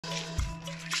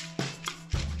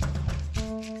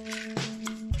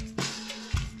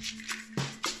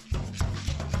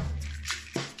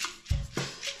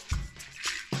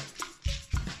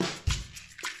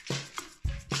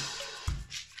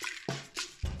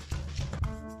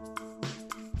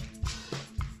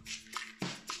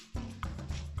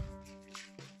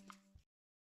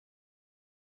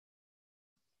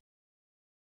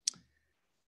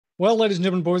Well, ladies and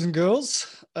gentlemen, boys and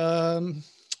girls,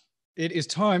 it is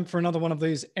time for another one of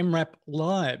these MRAP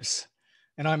Lives.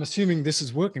 And I'm assuming this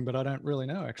is working, but I don't really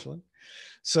know, actually.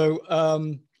 So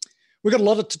we've got a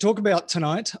lot to talk about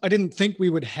tonight. I didn't think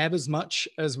we would have as much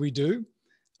as we do,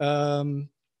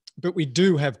 but we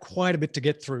do have quite a bit to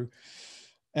get through.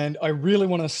 And I really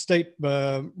want to state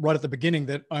right at the beginning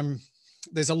that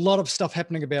there's a lot of stuff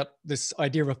happening about this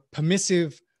idea of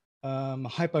permissive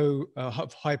permissive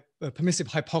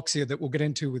hypoxia that we'll get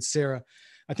into with Sara.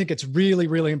 I think it's really,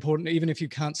 really important. Even if you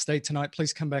can't stay tonight,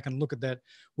 please come back and look at that.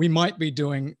 We might be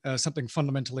doing something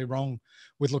fundamentally wrong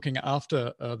with looking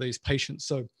after these patients.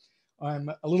 So I'm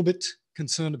a little bit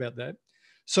concerned about that.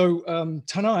 So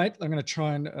tonight, I'm going to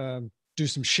try and do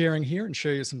some sharing here and show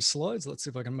you some slides. Let's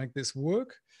see if I can make this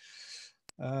work.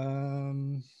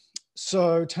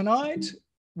 So tonight,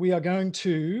 we are going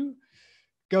to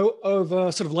go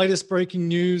over sort of latest breaking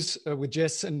news with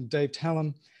Jess and Dave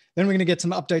Talan. Then we're going to get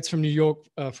some updates from New York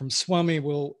from Swami.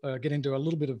 We'll get into a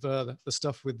little bit of the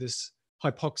stuff with this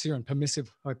hypoxia and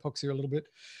permissive hypoxia a little bit.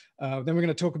 Then we're going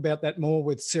to talk about that more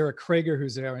with Sara Crager,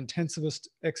 who's our intensivist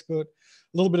expert,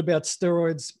 a little bit about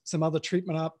steroids, some other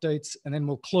treatment updates, and then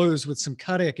we'll close with some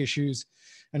cardiac issues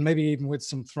and maybe even with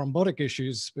some thrombotic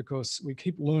issues because we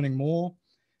keep learning more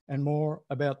and more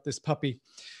about this puppy.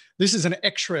 This is an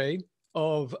X-ray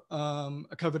of a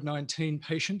COVID-19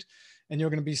 patient, and you're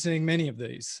going to be seeing many of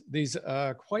these. These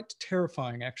are quite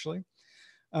terrifying, actually.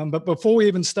 But before we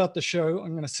even start the show,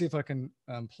 I'm going to see if I can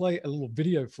play a little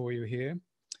video for you here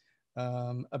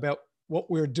about what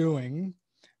we're doing.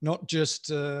 Not just,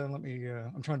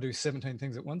 I'm trying to do 17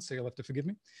 things at once, so you'll have to forgive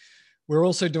me. We're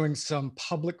also doing some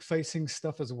public-facing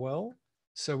stuff as well.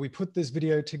 So we put this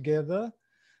video together.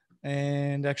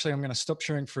 And actually, I'm going to stop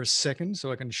sharing for a second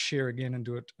so I can share again and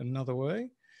do it another way.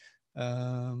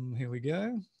 Here we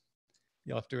go.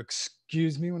 You'll have to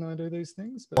excuse me when I do these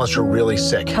things. Unless you're really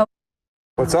sick.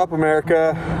 What's up,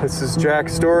 America? This is Jack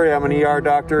Story. I'm an ER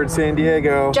doctor in San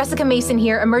Diego. Jessica Mason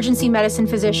here, emergency medicine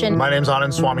physician. My name's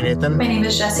Anand Swaminathan. My name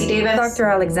is Jessie Davis. Dr.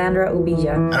 Alexandra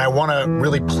Ubija. And I want to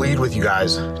really plead with you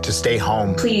guys to stay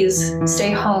home. Please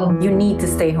stay home. You need to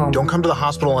stay home. Don't come to the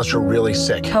hospital unless you're really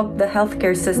sick. Help the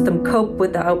healthcare system cope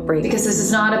with the outbreak. Because this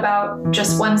is not about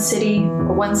just one city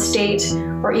or one state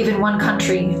or even one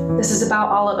country. This is about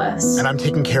all of us. And I'm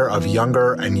taking care of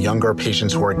younger and younger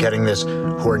patients who are getting this,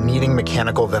 who are needing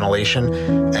mechanical ventilation,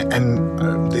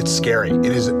 and it's scary. It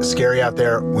is scary out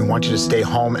there. We want you to stay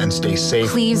home and stay safe.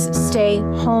 Please stay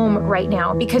home right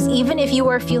now, because even if you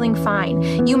are feeling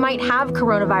fine, you might have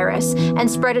coronavirus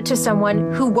and spread it to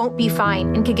someone who won't be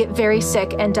fine and could get very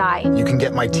sick and die. You can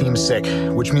get my team sick,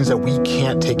 which means that we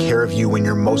can't take care of you when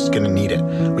you're most going to need it.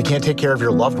 We can't take care of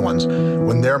your loved ones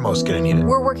when they're most going to need it.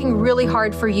 We're working really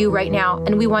hard for you right now,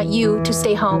 and we want you to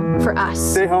stay home for us.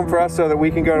 Stay home for us so that we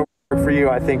can go to work for you,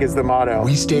 I think is the motto.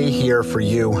 We stay here for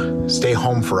you. Stay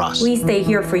home for us. We stay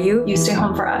here for you. You stay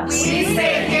home for us. We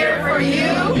stay here for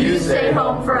you. You stay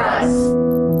home for us.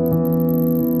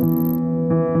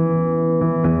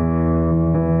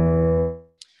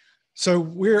 So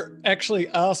we're actually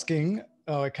asking,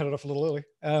 oh, I cut it off a little early.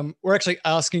 We're actually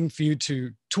asking for you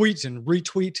to tweet and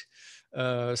retweet,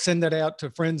 send that out to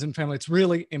friends and family. It's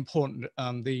really important.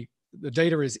 The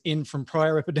data is in from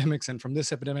prior epidemics and from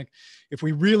this epidemic. If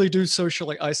we really do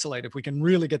socially isolate, if we can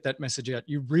really get that message out,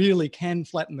 you really can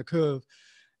flatten the curve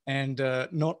and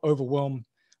not overwhelm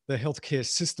the healthcare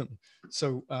system.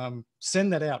 So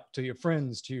send that out to your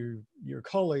friends, to your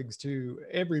colleagues, to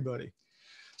everybody.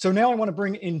 So now I want to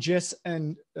bring in Jess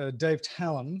and Dave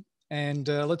Talan, and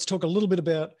let's talk a little bit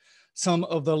about some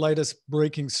of the latest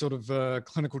breaking sort of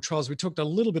clinical trials. We talked a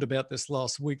little bit about this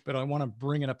last week, but I want to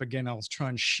bring it up again. I'll try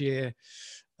and share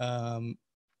the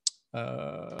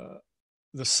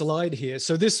slide here.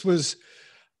 So this was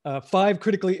 5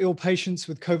 critically ill patients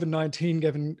with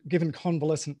COVID-19 given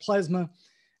convalescent plasma,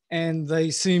 and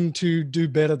they seem to do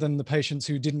better than the patients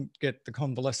who didn't get the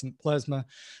convalescent plasma.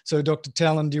 So Dr.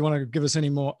 Talan, do you want to give us any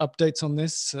more updates on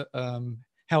this?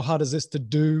 How hard is this to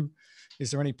do? Is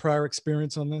there any prior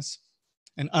experience on this?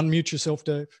 And unmute yourself,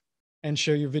 Dave, and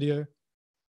show your video.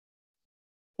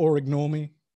 Or ignore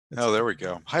me. Oh, there we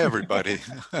go. Hi, everybody.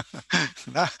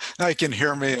 now you can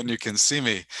hear me and you can see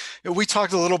me. We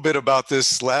talked a little bit about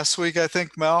this last week, I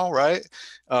think, Mel, right?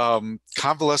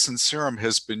 Convalescent serum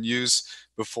has been used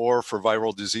before for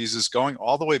viral diseases, going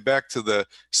all the way back to the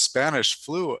Spanish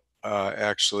flu,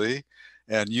 actually,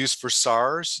 and used for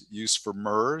SARS, used for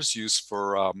MERS, used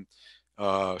for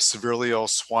severely ill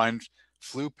swine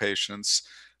flu patients.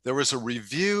 There was a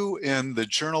review in the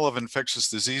Journal of Infectious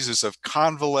Diseases of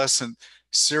convalescent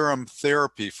serum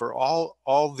therapy for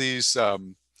all these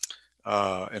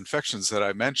infections that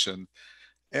I mentioned.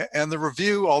 And the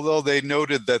review, although they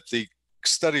noted that the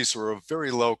studies were of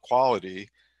very low quality,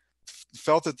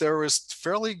 felt that there was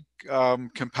fairly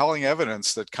compelling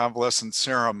evidence that convalescent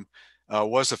serum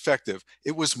was effective.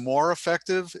 It was more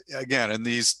effective, again, in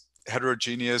these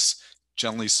heterogeneous,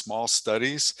 generally small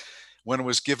studies, when it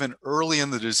was given early in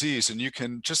the disease. And you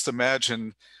can just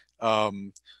imagine,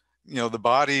 the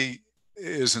body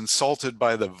is insulted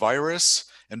by the virus,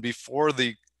 and before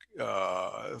the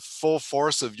full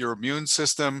force of your immune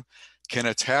system can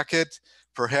attack it,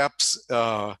 perhaps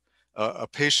a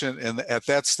patient at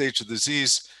that stage of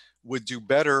disease would do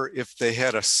better if they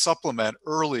had a supplement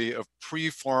early of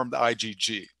preformed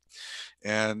IgG.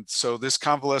 And so this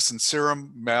convalescent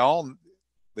serum, Mel,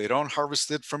 they don't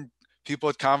harvest it from people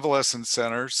at convalescent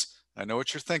centers. I know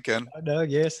what you're thinking. I know,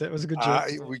 yes, that was a good joke.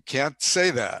 We can't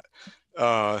say that.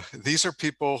 These are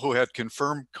people who had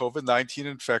confirmed COVID-19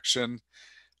 infection.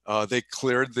 They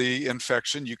cleared the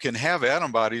infection. You can have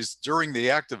antibodies during the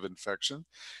active infection.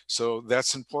 So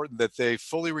that's important that they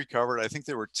fully recovered. I think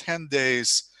they were 10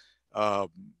 days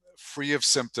free of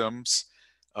symptoms.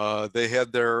 They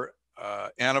had their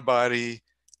antibody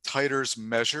titers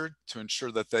measured to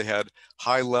ensure that they had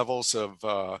high levels of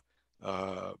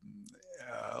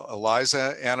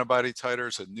ELISA antibody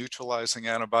titers and neutralizing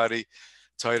antibody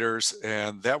titers,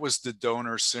 and that was the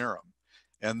donor serum.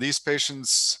 And these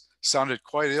patients sounded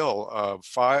quite ill.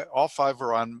 All five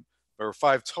were on, or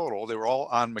five total, they were all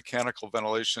on mechanical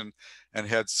ventilation and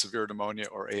had severe pneumonia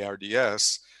or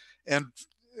ARDS. And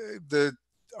the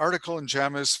article in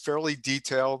JAMA is fairly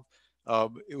detailed.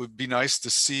 It would be nice to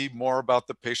see more about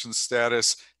the patient's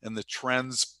status and the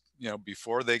trends,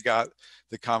 before they got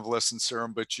the convalescent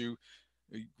serum, but you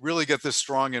really get this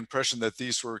strong impression that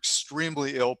these were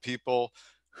extremely ill people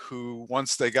who,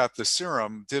 once they got the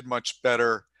serum, did much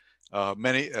better.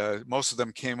 Most of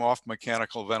them came off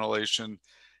mechanical ventilation,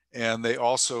 and they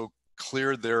also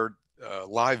cleared their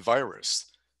live virus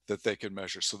that they could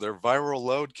measure. So their viral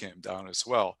load came down as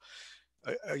well.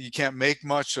 You can't make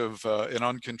much of an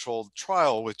uncontrolled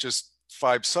trial with just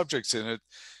 5 subjects in it,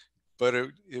 but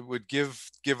it would give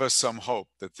us some hope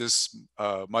that this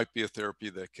might be a therapy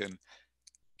that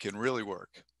can really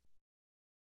work.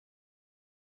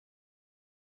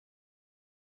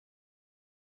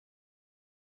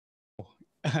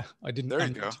 I didn't. There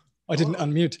you go. I didn't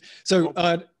unmute. So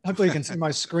hopefully you can see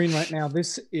my screen right now.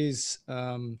 This is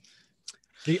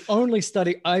the only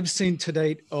study I've seen to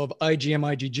date of IgM,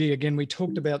 IgG. Again, we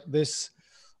talked about this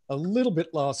a little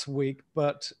bit last week,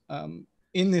 but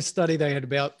in this study, they had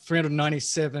about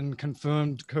 397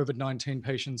 confirmed COVID-19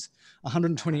 patients,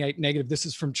 128 negative. This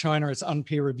is from China. It's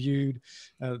unpeer reviewed.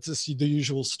 It's just the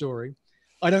usual story.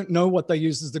 I don't know what they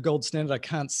use as the gold standard. I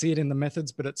can't see it in the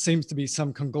methods, but it seems to be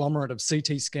some conglomerate of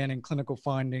CT scanning, clinical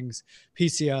findings,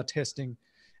 PCR testing.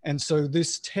 And so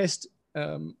this test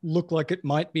looked like it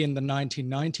might be in the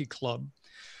 1990 club.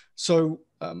 So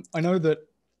I know that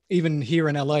even here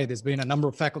in LA, there's been a number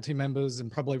of faculty members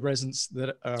and probably residents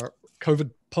that are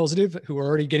COVID positive who are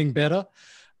already getting better.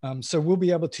 So we'll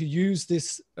be able to use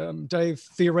this, Dave,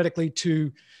 theoretically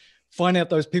to find out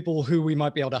those people who we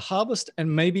might be able to harvest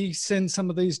and maybe send some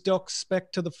of these docs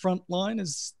back to the front line.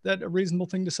 Is that a reasonable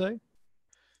thing to say?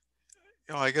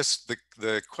 I guess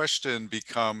the question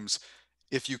becomes,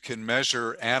 if you can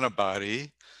measure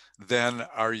antibody, then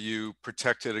are you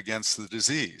protected against the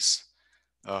disease?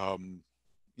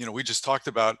 We just talked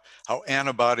about how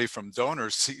antibody from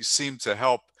donors seem to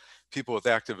help people with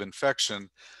active infection.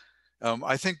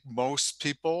 I think most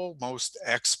people, most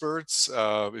experts,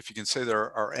 if you can say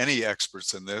there are any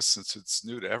experts in this, since it's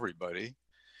new to everybody,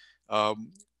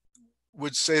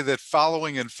 would say that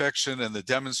following infection and the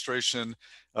demonstration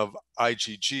of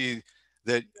IgG,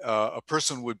 that a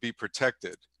person would be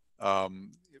protected,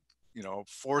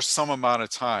 for some amount of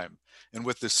time. And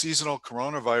with the seasonal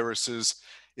coronaviruses,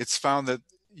 it's found that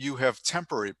you have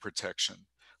temporary protection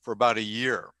for about a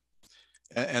year.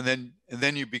 And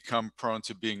then you become prone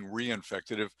to being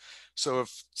reinfected. So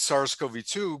if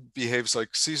SARS-CoV-2 behaves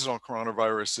like seasonal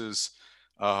coronaviruses,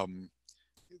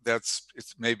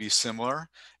 it's maybe similar.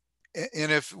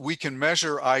 And if we can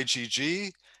measure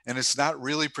IgG and it's not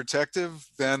really protective,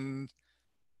 then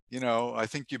I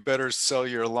think you better sell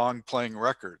your long playing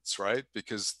records, right?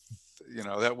 Because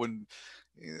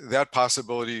that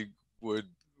possibility would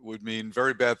mean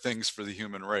very bad things for the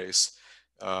human race.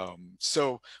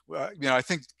 I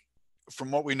think from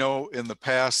what we know in the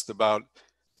past about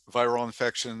viral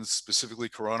infections, specifically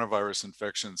coronavirus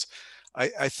infections,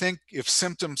 I think if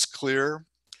symptoms clear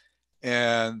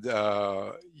and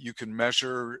you can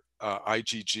measure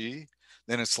IgG,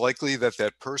 then it's likely that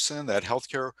that person, that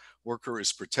healthcare worker,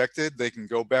 is protected. They can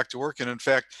go back to work. And in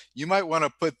fact, you might want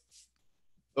to put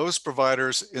those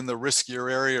providers in the riskier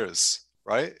areas,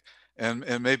 right? And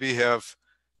maybe have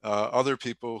other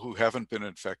people who haven't been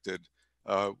infected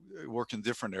work in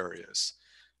different areas.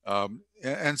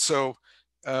 So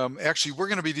actually, we're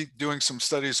going to be doing some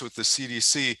studies with the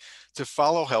CDC to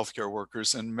follow healthcare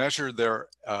workers and measure their,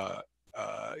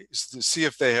 to see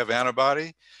if they have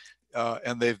antibody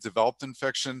and they've developed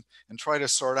infection, and try to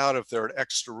sort out if they're at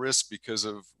extra risk because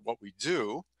of what we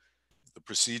do, the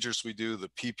procedures we do, the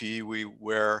PPE we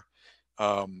wear,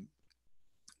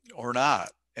 or not.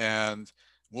 And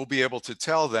we'll be able to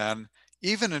tell then,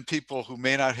 even in people who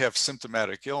may not have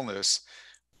symptomatic illness,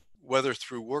 whether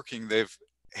through working they've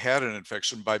had an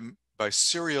infection by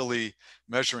serially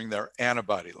measuring their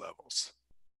antibody levels.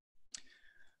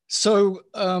 So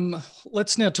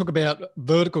let's now talk about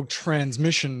vertical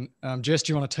transmission. Jess,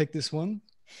 do you want to take this one?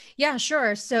 Yeah,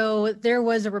 sure. So there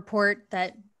was a report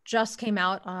that just came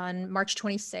out on March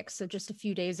 26th, so just a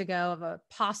few days ago, of a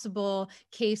possible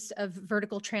case of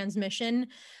vertical transmission.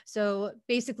 So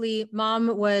basically,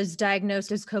 mom was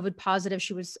diagnosed as COVID positive.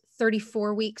 She was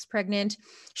 34 weeks pregnant.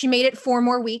 She made it 4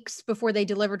 more weeks before they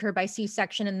delivered her by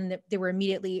C-section, and then they were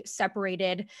immediately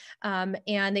separated.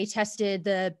 And they tested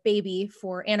the baby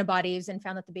for antibodies and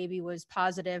found that the baby was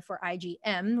positive for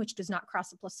IgM, which does not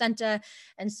cross the placenta.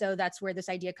 And so that's where this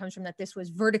idea comes from, that this was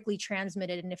vertically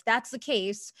transmitted. And if that's the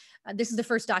case, this is the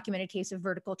first documented case of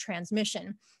vertical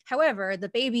transmission. However, the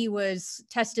baby was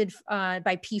tested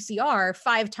by PCR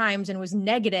 5 times and was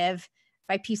negative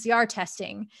by PCR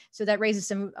testing. So that raises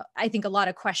some, I think, a lot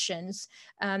of questions.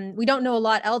 We don't know a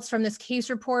lot else from this case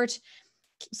report.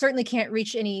 Certainly can't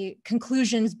reach any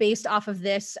conclusions based off of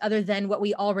this other than what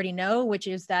we already know, which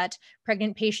is that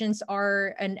pregnant patients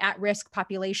are an at-risk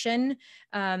population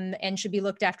and should be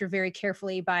looked after very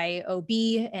carefully by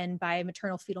OB and by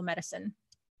maternal fetal medicine.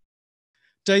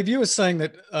 Dave, you were saying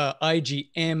that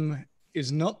IgM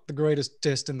is not the greatest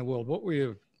test in the world.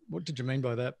 What did you mean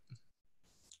by that?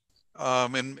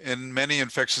 In many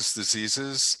infectious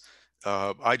diseases,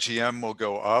 IgM will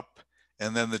go up,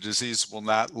 and then the disease will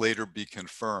not later be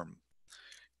confirmed.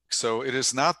 So it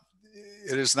is not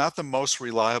the most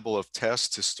reliable of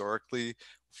tests historically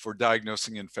for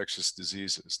diagnosing infectious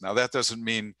diseases. Now, that doesn't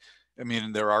mean,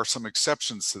 there are some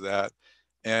exceptions to that,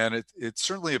 and it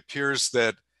certainly appears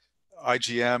that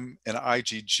IgM and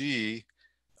IgG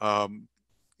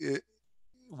it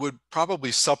would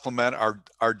probably supplement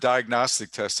our diagnostic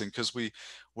testing, because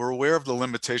we're aware of the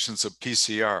limitations of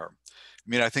PCR.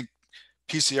 I think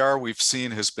PCR we've seen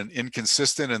has been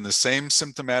inconsistent in the same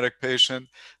symptomatic patient.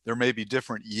 There may be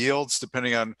different yields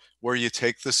depending on where you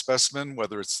take the specimen,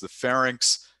 whether it's the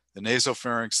pharynx, the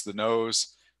nasopharynx, the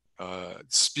nose,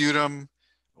 sputum,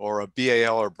 or a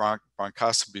BAL or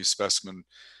bronchoscopy specimen.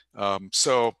 I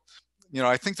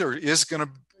think there is going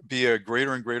to be a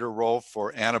greater and greater role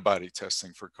for antibody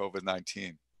testing for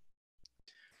COVID-19.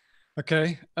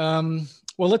 Okay.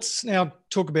 Well, let's now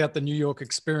talk about the New York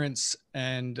experience.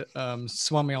 And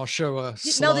Swami, I'll show a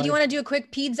slide. Mel, do you want to do a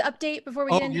quick PEDS update before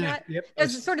we get into that? Yep.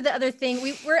 That's sort of the other thing.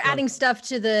 We're adding stuff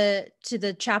to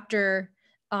the chapter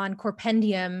on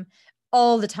Corpendium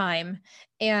all the time.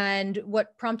 And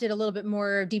what prompted a little bit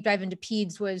more deep dive into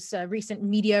PEDS was recent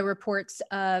media reports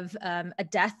of a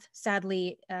death,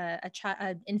 sadly,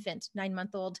 an infant,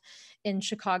 9-month-old in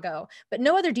Chicago. But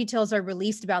no other details are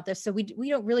released about this. So we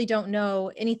really don't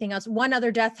know anything else. One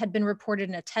other death had been reported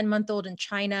in a 10-month-old in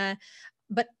China.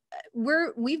 But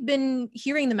we've been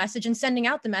hearing the message and sending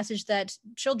out the message that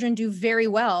children do very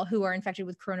well who are infected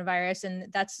with coronavirus,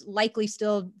 and that's likely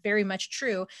still very much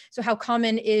true. So how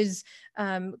common is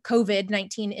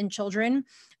COVID-19 in children?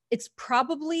 It's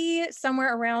probably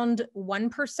somewhere around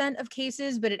 1% of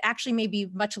cases, but it actually may be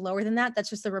much lower than that. That's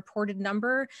just the reported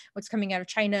number. What's coming out of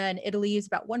China and Italy is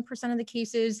about 1% of the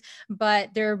cases,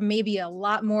 but there may be a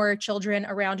lot more children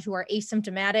around who are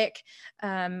asymptomatic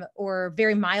or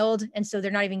very mild, and so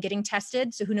they're not even getting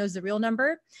tested. So who knows the real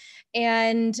number?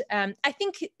 And I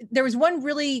think there was one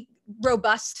really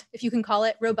robust, if you can call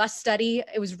it, robust study.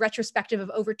 It was retrospective of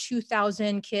over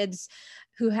 2,000 kids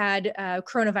who had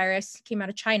coronavirus, came out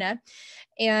of China.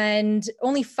 And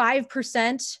only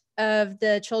 5% of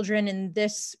the children in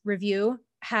this review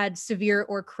had severe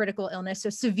or critical illness.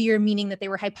 So severe meaning that they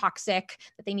were hypoxic,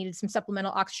 that they needed some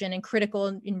supplemental oxygen, and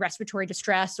critical in respiratory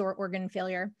distress or organ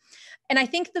failure. And I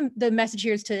think the message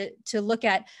here is to look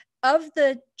at, of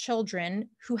the children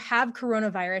who have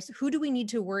coronavirus, who do we need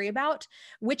to worry about?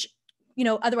 Which,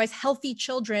 otherwise healthy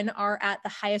children are at the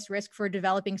highest risk for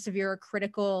developing severe or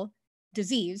critical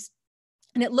disease.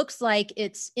 And it looks like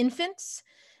it's infants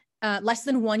less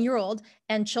than 1 year old,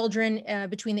 and children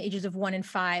between the ages of 1 and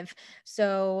 5.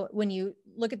 So when you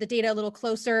look at the data a little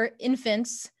closer,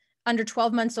 infants under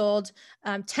 12 months old,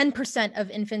 10% of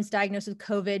infants diagnosed with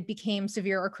COVID became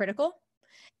severe or critical,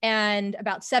 and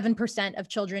about 7% of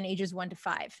children ages 1 to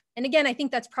 5. And again, I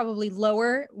think that's probably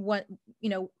lower.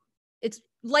 It's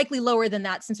likely lower than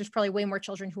that, since there's probably way more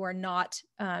children who are not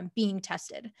being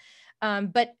tested.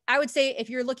 But I would say if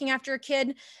you're looking after a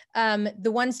kid,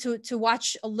 the ones to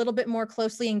watch a little bit more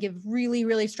closely and give really,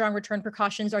 really strong return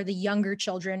precautions are the younger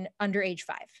children under age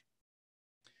 5.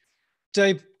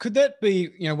 Dave, could that be,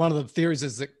 one of the theories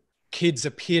is that kids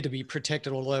appear to be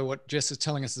protected, although what Jess is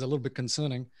telling us is a little bit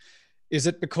concerning. Is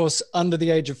it because under the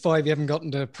age of 5, you haven't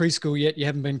gotten to preschool yet, you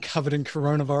haven't been covered in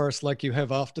coronavirus like you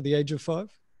have after the age of 5?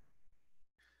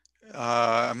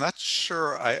 I'm not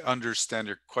sure I understand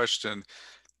your question.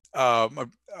 I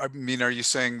mean, are you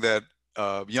saying that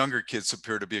younger kids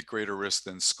appear to be at greater risk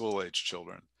than school-age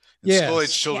children? Yes.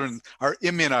 School-age children are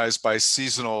immunized by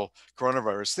seasonal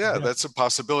coronavirus. Yeah, that's a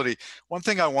possibility. One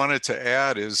thing I wanted to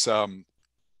add is,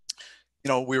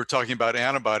 we were talking about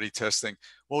antibody testing.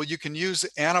 Well, you can use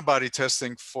antibody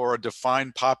testing for a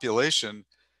defined population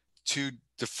to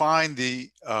define the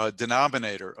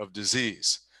denominator of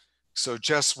disease. So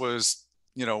Jess was,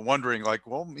 wondering like,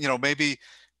 well,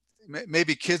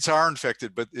 maybe kids are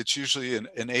infected, but it's usually an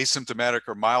asymptomatic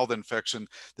or mild infection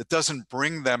that doesn't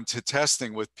bring them to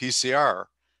testing with PCR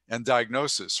and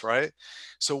diagnosis, right?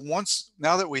 So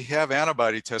now that we have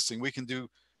antibody testing, we can do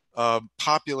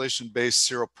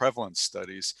population-based seroprevalence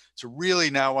studies to really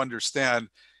now understand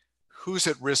who's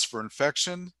at risk for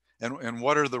infection and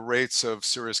what are the rates of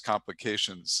serious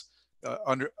complications,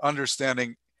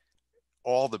 understanding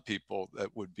all the people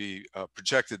that would be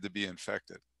projected to be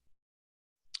infected.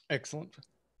 Excellent.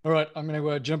 All right, I'm going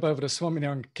to jump over to Swami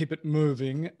now and keep it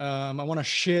moving. I want to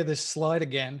share this slide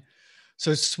again.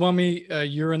 So Swami,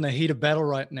 you're in the heat of battle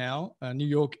right now. New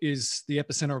York is the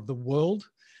epicenter of the world.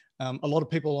 A lot of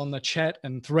people on the chat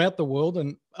and throughout the world,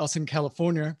 and us in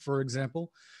California, for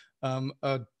example,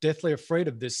 are deathly afraid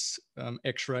of this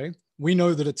X-ray. We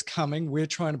know that it's coming. We're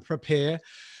trying to prepare.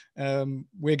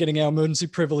 We're getting our emergency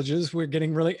privileges. We're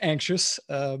getting really anxious.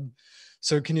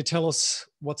 So can you tell us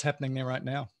what's happening there right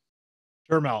now?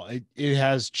 Sure, Mel. It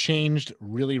has changed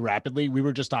really rapidly. We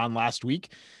were just on last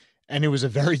week, and it was a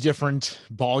very different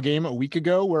ball game a week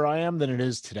ago where I am than it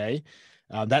is today.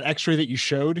 That X-ray that you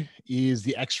showed is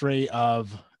the X-ray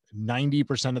of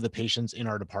 90% of the patients in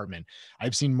our department.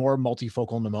 I've seen more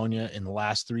multifocal pneumonia in the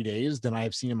last 3 days than I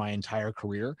have seen in my entire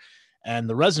career. And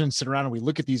the residents sit around and we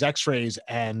look at these X-rays,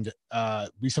 and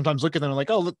we sometimes look at them and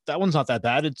like, oh, look, that one's not that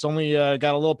bad. It's only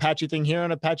got a little patchy thing here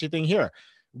and a patchy thing here.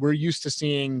 We're used to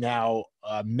seeing now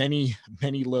many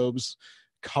lobes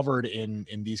covered in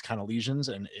these kind of lesions,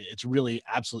 and it's really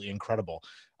absolutely incredible.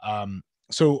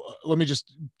 So let me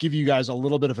just give you guys a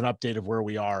little bit of an update of where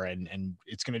we are, and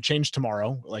it's going to change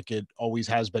tomorrow like it always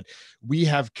has, but we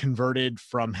have converted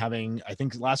from having, I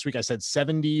think last week I said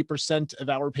 70% of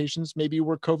our patients maybe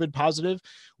were COVID positive.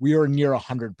 We are near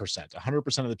 100%.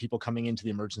 100% of the people coming into the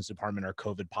emergency department are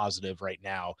COVID positive right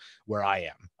now where I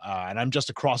am. And I'm just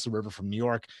across the river from New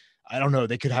York. I don't know,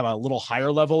 they could have a little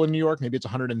higher level in New York. Maybe it's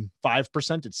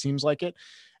 105%. It seems like it.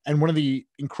 And one of the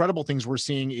incredible things we're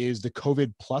seeing is the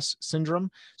COVID plus syndrome.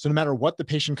 So no matter what the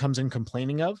patient comes in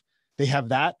complaining of, they have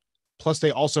that, plus they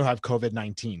also have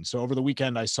COVID-19. So over the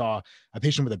weekend, I saw a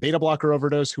patient with a beta blocker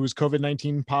overdose who was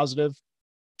COVID-19 positive.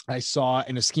 I saw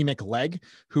an ischemic leg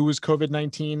who was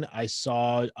COVID-19. I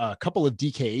saw a couple of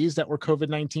DKAs that were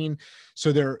COVID-19.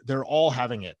 So they're all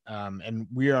having it. And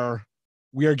we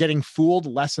are getting fooled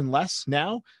less and less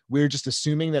now. We're just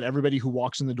assuming that everybody who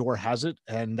walks in the door has it.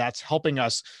 And that's helping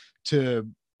us to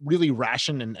really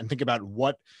ration and think about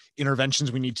what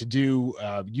interventions we need to do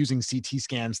using CT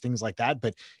scans, things like that.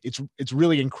 But it's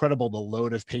really incredible the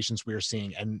load of patients we are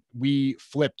seeing. And we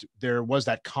flipped. There was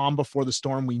that calm before the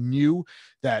storm. We knew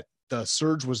that the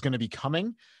surge was going to be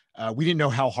coming. We didn't know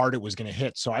how hard it was going to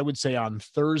hit. So I would say on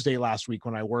Thursday last week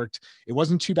when I worked, it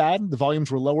wasn't too bad. The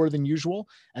volumes were lower than usual.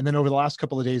 And then over the last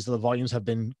couple of days, the volumes have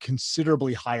been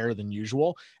considerably higher than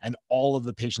usual. And all of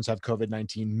the patients have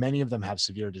COVID-19. Many of them have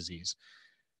severe disease.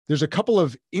 There's a couple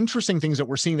of interesting things that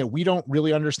we're seeing that we don't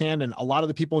really understand. And a lot of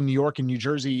the people in New York and New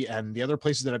Jersey and the other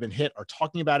places that have been hit are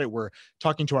talking about it. We're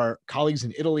talking to our colleagues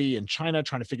in Italy and China,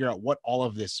 trying to figure out what all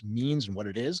of this means and what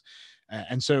it is.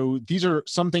 And so these are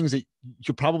some things that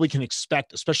you probably can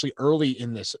expect, especially early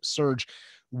in this surge.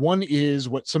 One is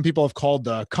what some people have called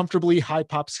the comfortably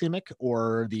hypoxemic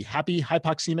or the happy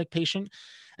hypoxemic patient.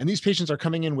 And these patients are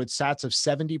coming in with SATs of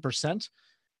 70%.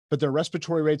 but their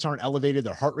respiratory rates aren't elevated,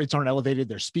 their heart rates aren't elevated,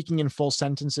 they're speaking in full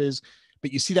sentences,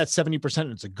 but you see that 70%,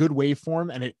 and it's a good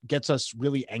waveform, and it gets us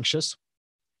really anxious.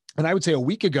 And I would say a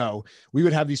week ago, we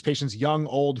would have these patients, young,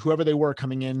 old, whoever they were,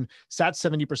 coming in, sat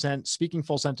 70%, speaking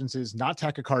full sentences, not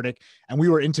tachycardic, and we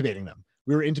were intubating them.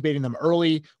 We were intubating them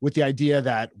early with the idea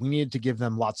that we needed to give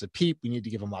them lots of PEEP. We need to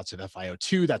give them lots of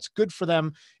FiO2. That's good for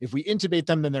them. If we intubate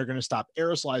them, then they're going to stop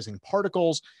aerosolizing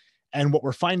particles. And what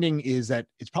we're finding is that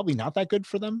it's probably not that good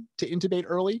for them to intubate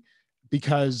early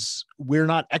because we're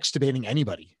not extubating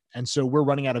anybody. And so we're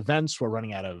running out of vents. We're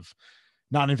running out of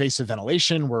non-invasive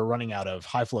ventilation. We're running out of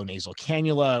high flow nasal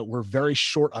cannula. We're very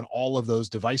short on all of those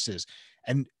devices.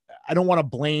 And I don't want to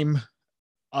blame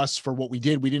us for what we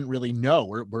did. We didn't really know.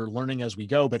 We're learning as we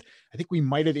go, but I think we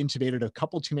might have intubated a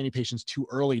couple too many patients too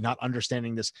early, not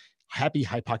understanding this happy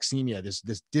hypoxemia,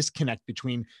 this disconnect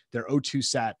between their O2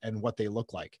 sat and what they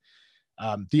look like.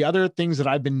 The other things that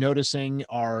I've been noticing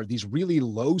are these really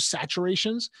low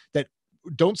saturations that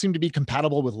don't seem to be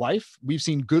compatible with life. We've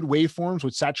seen good waveforms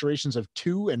with saturations of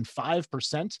 2 and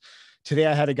 5%. Today,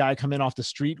 I had a guy come in off the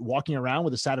street walking around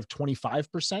with a sat of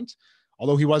 25%.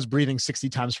 Although he was breathing 60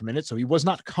 times per minute. So he was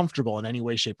not comfortable in any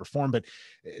way, shape, or form, but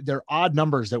they're odd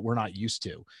numbers that we're not used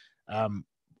to.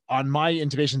 On my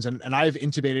intubations, and I've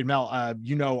intubated, Mel,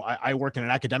 I work in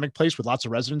an academic place with lots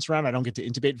of residents around. I don't get to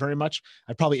intubate very much.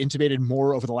 I've probably intubated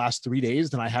more over the last 3 days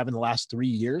than I have in the last 3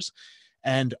 years.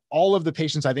 And all of the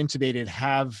patients I've intubated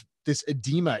have this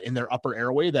edema in their upper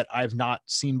airway that I've not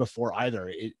seen before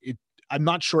either. I'm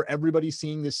not sure everybody's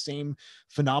seeing this same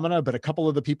phenomena, but a couple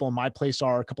of the people in my place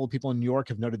a couple of people in New York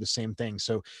have noted the same thing.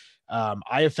 So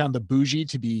I have found the bougie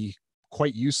to be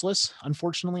quite useless,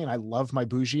 unfortunately. And I love my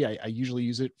bougie. I usually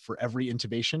use it for every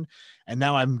intubation. And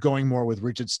now I'm going more with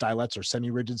rigid stylets or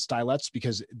semi-rigid stylets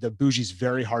because the bougie is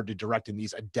very hard to direct in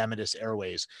these edematous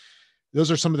airways.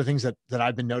 Those are some of the things that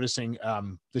I've been noticing.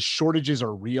 The shortages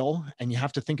are real, and you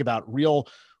have to think about real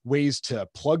ways to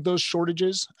plug those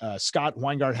shortages. Scott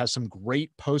Weingart has some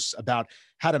great posts about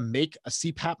how to make a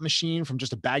CPAP machine from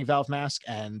just a bag valve mask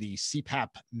and the CPAP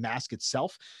mask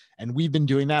itself. And we've been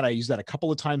doing that. I used that a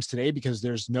couple of times today because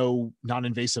there's no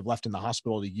non-invasive left in the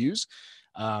hospital to use.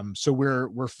 So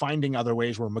we're finding other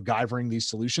ways. We're MacGyvering these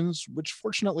solutions, which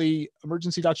fortunately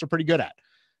emergency docs are pretty good at.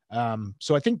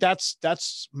 So I think that's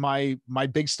my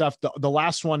big stuff. The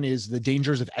last one is the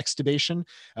dangers of extubation.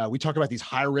 We talk about these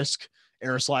high risk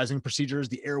aerosolizing procedures,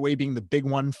 the airway being the big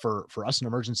one for us in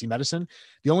emergency medicine.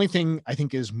 The only thing I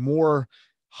think is more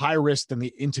high risk than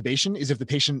the intubation is if the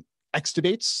patient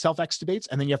extubates, self-extubates,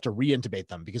 and then you have to re-intubate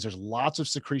them because there's lots of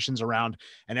secretions around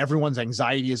and everyone's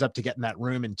anxiety is up to get in that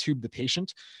room and tube the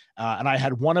patient. And I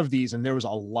had one of these and there was a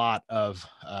lot of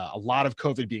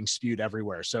COVID being spewed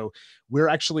everywhere. So we're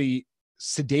actually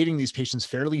sedating these patients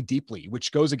fairly deeply,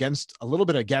 which goes a little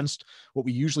bit against what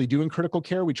we usually do in critical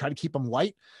care. We try to keep them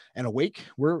light and awake.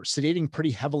 We're sedating pretty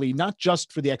heavily, not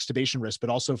just for the extubation risk, but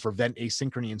also for vent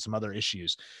asynchrony and some other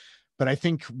issues. But I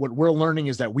think what we're learning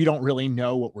is that we don't really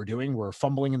know what we're doing. We're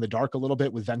fumbling in the dark a little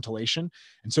bit with ventilation.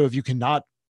 And so if you cannot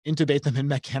intubate them and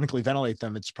mechanically ventilate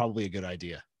them, it's probably a good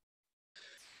idea.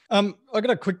 I got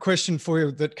a quick question for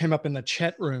you that came up in the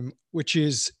chat room, which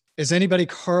is anybody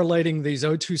correlating these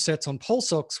O2 sets on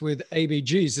pulse ox with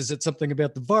ABGs? Is it something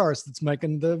about the virus that's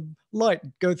making the light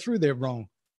go through there wrong?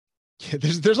 Yeah,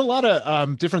 there's a lot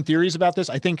of different theories about this.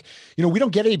 I think, we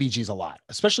don't get ABGs a lot,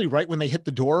 especially right when they hit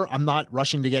the door. I'm not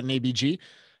rushing to get an ABG.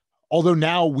 Although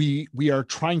now we are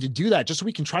trying to do that just so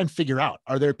we can try and figure out,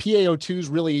 are their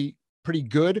PaO2s really pretty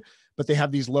good, but they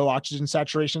have these low oxygen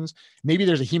saturations? Maybe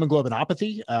there's a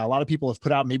hemoglobinopathy. A lot of people have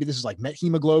put out, maybe this is like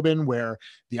methemoglobin where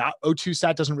the O2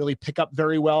 sat doesn't really pick up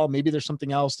very well. Maybe there's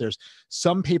something else. There's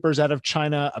some papers out of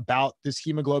China about this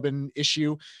hemoglobin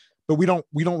issue, but we don't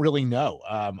really know.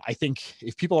 I think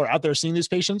if people are out there seeing these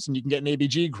patients and you can get an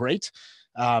ABG, great.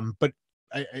 But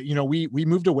we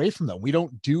moved away from them. We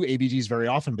don't do ABGs very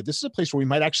often, but this is a place where we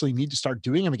might actually need to start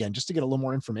doing them again just to get a little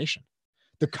more information.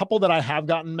 The couple that I have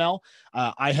gotten, Mel,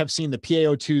 I have seen the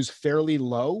PaO2s fairly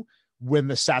low when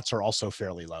the SATs are also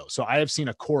fairly low. So I have seen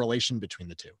a correlation between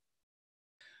the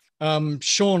two.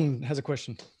 Sean has a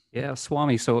question. Yeah,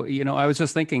 Swami. So, I was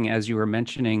just thinking as you were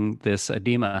mentioning this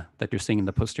edema that you're seeing in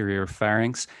the posterior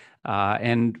pharynx,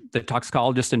 and the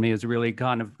toxicologist in me has really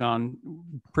gone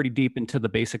pretty deep into the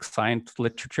basic science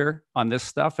literature on this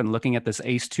stuff and looking at this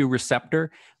ACE2 receptor,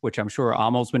 which I'm sure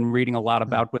Amal's been reading a lot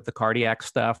about with the cardiac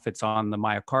stuff. It's on the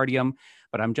myocardium.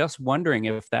 But I'm just wondering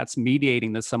if that's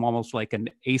mediating this, some almost like an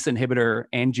ACE inhibitor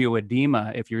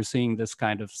angioedema, if you're seeing this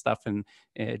kind of stuff. And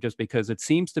just because it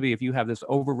seems to be, if you have this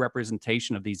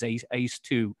overrepresentation of these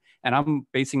ACE2, and I'm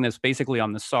basing this basically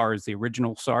on the SARS, the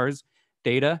original SARS,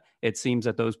 data, it seems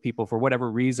that those people, for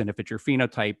whatever reason, if it's your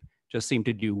phenotype, just seem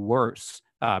to do worse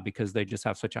because they just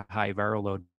have such a high viral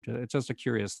load. It's just a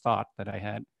curious thought that I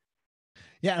had.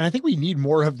 Yeah, and I think we need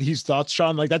more of these thoughts,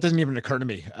 Sean. Like that doesn't even occur to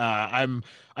me. I'm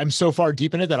so far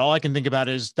deep in it that all I can think about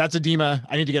is that's edema.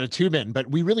 I need to get a tube in. But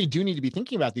we really do need to be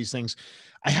thinking about these things.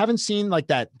 I haven't seen like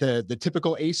that the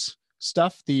typical ACE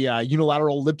stuff, the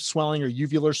unilateral lip swelling or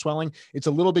uvular swelling. It's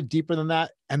a little bit deeper than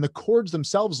that, and the cords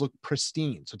themselves look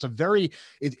pristine. So it's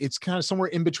it's kind of somewhere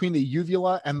in between the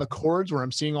uvula and the cords where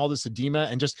I'm seeing all this edema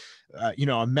and just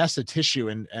a mess of tissue.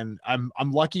 And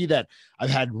I'm lucky that I've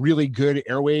had really good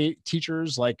airway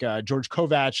teachers like George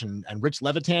Kovacs and Rich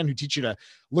Levitan who teach you to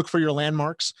look for your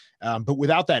landmarks. But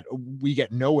without that, we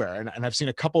get nowhere. And I've seen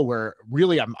a couple where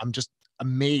really I'm just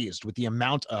amazed with the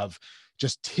amount of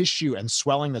just tissue and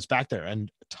swelling that's back there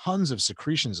and tons of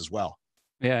secretions as well.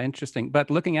 Yeah, interesting.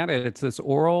 But looking at it, it's this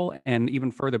oral and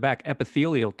even further back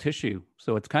epithelial tissue.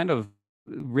 So it's kind of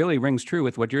really rings true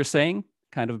with what you're saying,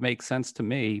 kind of makes sense to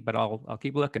me, but I'll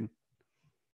keep looking.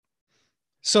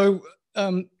 So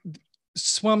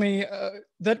Swami,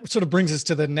 that sort of brings us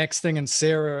to the next thing, and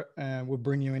Sarah will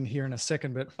bring you in here in a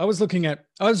second, but I was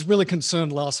really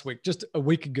concerned last week, just a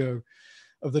week ago,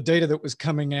 of the data that was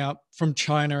coming out from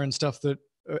China and stuff that,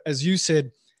 as you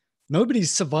said,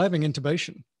 nobody's surviving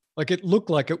intubation. Like it looked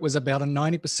like it was about a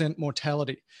 90%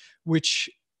 mortality, which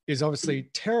is obviously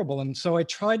terrible. And so I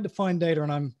tried to find data,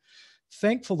 and I'm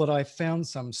thankful that I found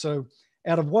some. So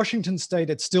out of Washington State,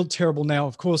 it's still terrible now.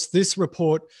 Of course, this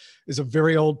report is of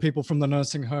very old people from the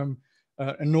nursing home,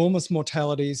 enormous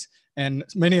mortalities, and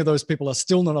many of those people are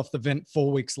still not off the vent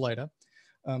 4 weeks later.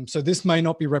 So this may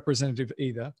not be representative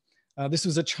either. This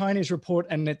was a Chinese report,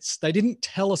 and they didn't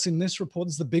tell us in this report,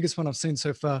 this is the biggest one I've seen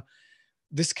so far,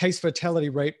 this case fatality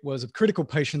rate was of critical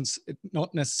patients,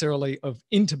 not necessarily of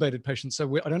intubated patients.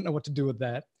 So I don't know what to do with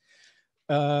that.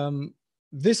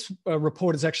 This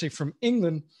report is actually from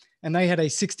England, and they had a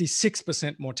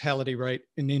 66% mortality rate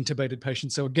in intubated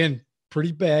patients. So again,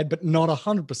 pretty bad, but not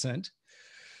 100%.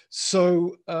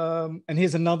 So, and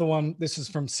here's another one. This is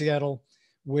from Seattle,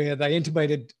 where they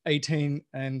intubated 18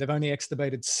 and they've only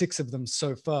extubated 6 of them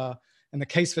so far. And the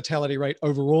case fatality rate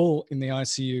overall in the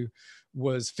ICU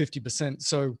was 50%.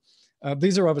 So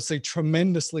these are obviously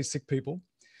tremendously sick people.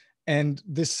 And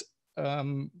this,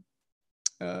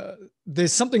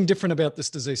 there's something different about this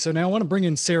disease. So now I want to bring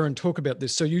in Sarah and talk about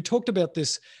this. So you talked about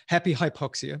this happy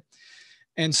hypoxia,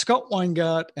 and Scott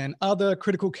Weingart and other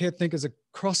critical care thinkers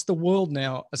across the world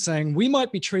now are saying we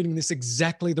might be treating this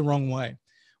exactly the wrong way.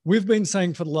 We've been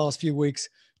saying for the last few weeks,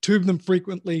 tube them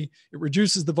frequently. It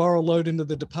reduces the viral load into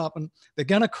the department. They're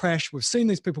going to crash. We've seen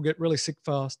these people get really sick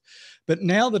fast. But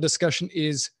now the discussion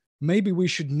is maybe we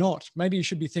should not. Maybe you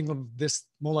should be thinking of this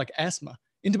more like asthma.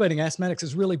 Intubating asthmatics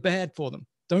is really bad for them.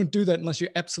 Don't do that unless you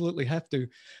absolutely have to.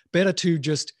 Better to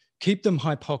just keep them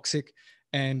hypoxic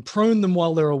and prone them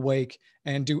while they're awake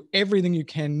and do everything you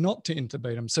can not to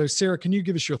intubate them. So Sarah, can you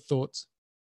give us your thoughts?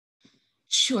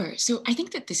 Sure. So I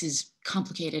think that this is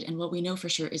complicated, and what we know for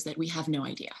sure is that we have no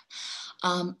idea.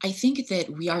 I think that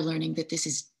we are learning that this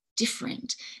is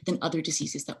different than other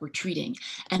diseases that we're treating.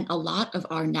 And a lot of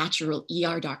our natural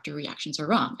ER doctor reactions are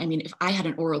wrong. I mean, if I had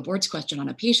an oral boards question on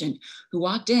a patient who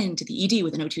walked into the ED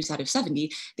with an O2 sat of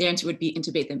 70, the answer would be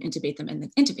intubate them, and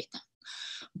then intubate them.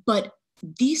 But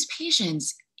these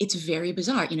patients, it's very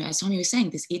bizarre. You know, as Swami was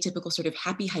saying, this atypical sort of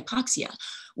happy hypoxia,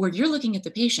 where you're looking at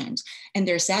the patient and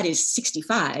their SAT is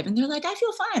 65 and they're like, I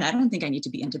feel fine. I don't think I need to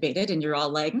be intubated. And you're all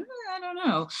like, I don't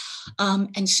know.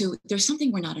 And so there's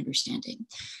something we're not understanding.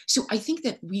 So I think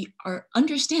that we are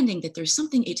understanding that there's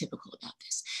something atypical about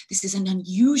this. This is an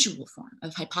unusual form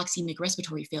of hypoxemic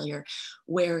respiratory failure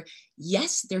where,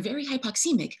 yes, they're very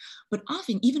hypoxemic, but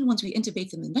often even once we intubate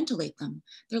them and ventilate them,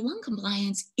 their lung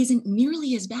compliance isn't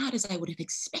nearly as bad as I would have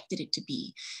expected it to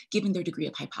be, given their degree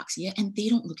of hypoxia, and they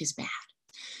don't look as bad.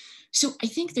 So I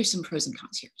think there's some pros and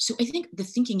cons here. So I think the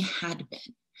thinking had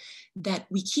been that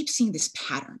we keep seeing this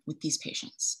pattern with these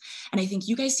patients. And I think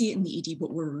you guys see it in the ED,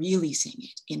 but we're really seeing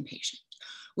it inpatient,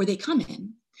 where they come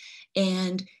in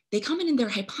and they're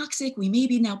hypoxic. We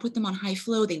maybe now put them on high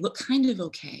flow. They look kind of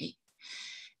okay.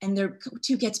 And their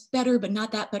O2 gets better, but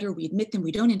not that better. We admit them,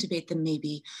 we don't intubate them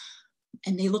maybe.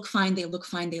 And they look fine, they look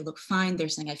fine, they look fine. They're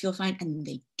saying, I feel fine, and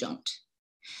they don't.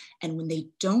 And when they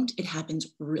don't, it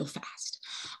happens real fast.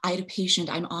 I had a patient,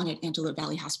 I'm on at Antelope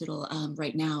Valley Hospital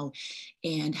right now,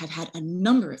 and have had a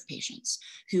number of patients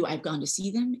who I've gone to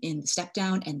see them in the step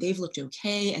down and they've looked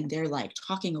okay and they're like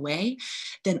talking away.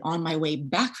 Then on my way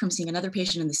back from seeing another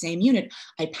patient in the same unit,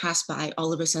 I pass by,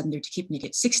 all of a sudden they're keeping it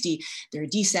at 60, they're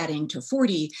desatting to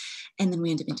 40, and then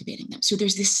we end up intubating them. So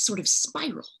there's this sort of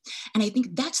spiral. And I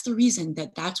think that's the reason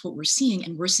that that's what we're seeing.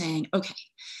 And we're saying, okay,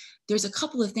 there's a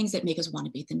couple of things that make us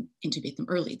want to intubate them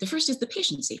early. The first is the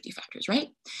patient safety factors, right?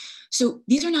 So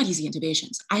these are not easy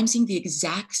intubations. I'm seeing the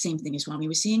exact same thing as Swami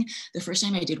was seeing. The first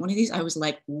time I did one of these, I was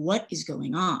like, what is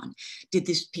going on? Did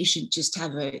this patient just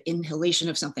have an inhalation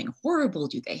of something horrible?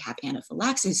 Do they have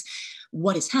anaphylaxis?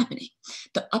 What is happening?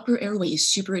 The upper airway is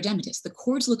super edematous. The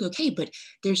cords look okay, but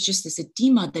there's just this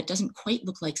edema that doesn't quite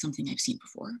look like something I've seen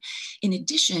before. In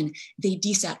addition, they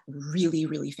desat really,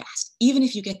 really fast. Even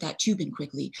if you get that tube in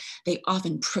quickly, they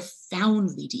often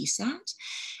profoundly desat.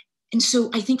 And so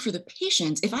I think for the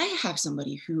patients, if I have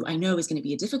somebody who I know is going to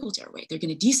be a difficult airway, they're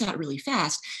going to desat really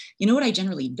fast, you know what I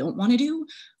generally don't want to do?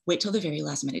 Wait till the very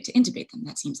last minute to intubate them.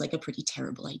 That seems like a pretty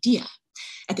terrible idea.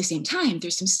 At the same time,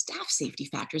 there's some staff safety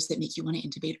factors that make you want to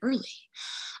intubate early.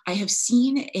 I have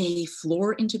seen a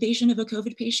floor intubation of a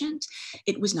COVID patient.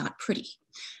 It was not pretty.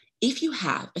 If you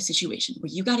have a situation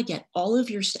where you got to get all of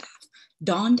your staff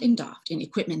donned and doffed in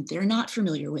equipment they're not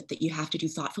familiar with that you have to do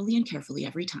thoughtfully and carefully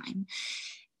every time,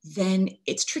 then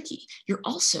it's tricky. You're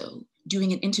also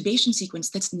doing an intubation sequence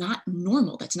that's not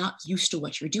normal, that's not used to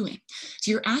what you're doing.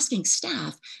 So you're asking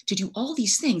staff to do all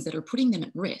these things that are putting them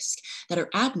at risk, that are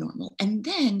abnormal. And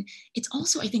then it's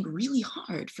also, I think, really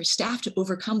hard for staff to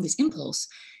overcome this impulse.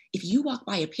 If you walk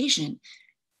by a patient,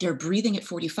 they're breathing at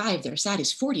 45, their SAT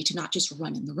is 40, to not just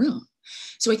run in the room.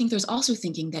 So I think there's also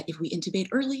thinking that if we intubate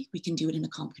early, we can do it in a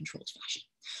calm, controlled fashion.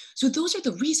 So those are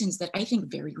the reasons that I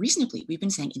think very reasonably we've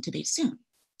been saying intubate soon.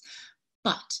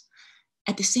 But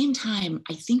at the same time,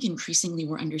 I think increasingly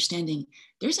we're understanding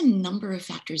there's a number of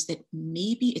factors that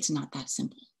maybe it's not that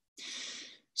simple.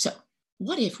 So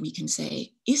what if we can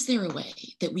say, is there a way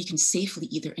that we can safely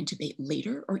either intubate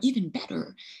later, or even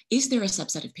better, is there a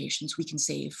subset of patients we can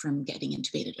save from getting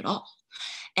intubated at all?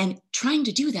 And trying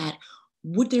to do that,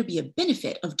 would there be a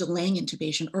benefit of delaying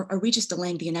intubation, or are we just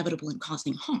delaying the inevitable and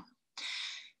causing harm?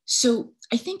 So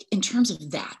I think in terms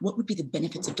of that, what would be the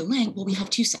benefits of delaying? Well, we have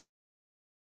two sets.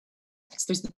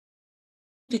 There's the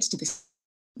benefits to this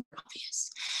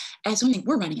obvious. As I think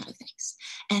we're running out of things.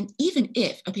 And even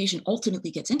if a patient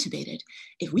ultimately gets intubated,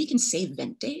 if we can save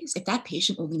vent days, if that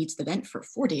patient only needs the vent for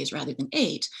 4 days rather than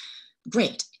 8,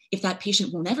 great. If that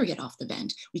patient will never get off the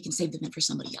vent, we can save the vent for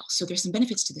somebody else. So there's some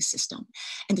benefits to the system.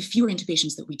 And the fewer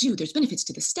intubations that we do, there's benefits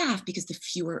to the staff because the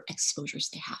fewer exposures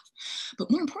they have.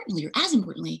 But more importantly, or as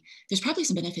importantly, there's probably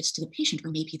some benefits to the patient,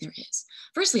 or maybe there is.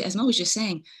 Firstly, as Mel was just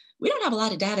saying, we don't have a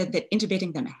lot of data that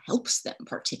intubating them helps them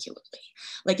particularly.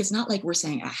 Like, it's not like we're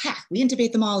saying, aha, we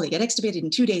intubate them all, they get extubated in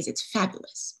 2 days, it's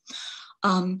fabulous.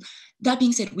 That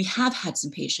being said, we have had some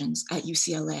patients at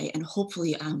UCLA, and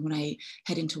hopefully when I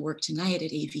head into work tonight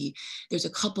at AV, there's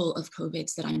a couple of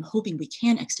COVIDs that I'm hoping we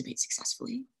can extubate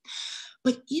successfully.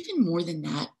 But even more than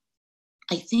that,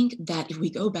 I think that if we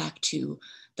go back to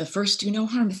the first do no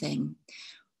harm thing,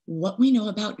 what we know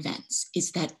about vents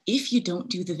is that if you don't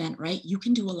do the vent right, you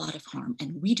can do a lot of harm,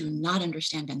 and we do not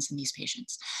understand vents in these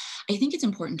patients. I think it's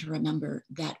important to remember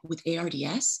that with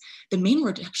ARDS, the main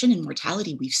reduction in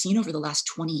mortality we've seen over the last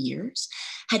 20 years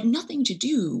had nothing to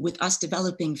do with us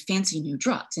developing fancy new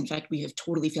drugs. In fact, we have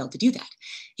totally failed to do that.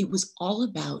 It was all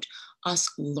about us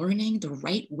learning the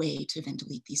right way to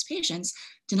ventilate these patients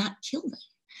to not kill them.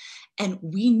 And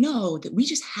we know that we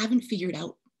just haven't figured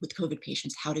out with COVID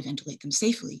patients how to ventilate them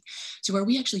safely. So are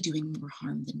we actually doing more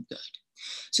harm than good?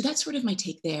 So that's sort of my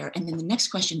take there. And then the next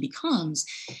question becomes,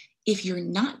 if you're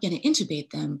not going to intubate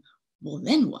them, well,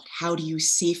 then what? How do you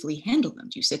safely handle them?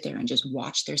 Do you sit there and just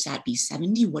watch their SAT be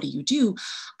 70? What do you do?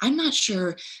 I'm not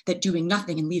sure that doing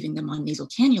nothing and leaving them on nasal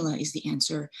cannula is the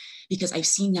answer, because I've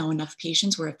seen now enough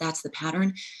patients where if that's the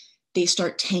pattern, they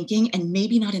start tanking, and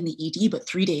maybe not in the ED, but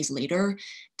 3 days later,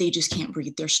 they just can't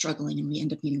breathe, they're struggling, and we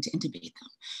end up needing to intubate them.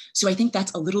 So I think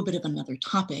that's a little bit of another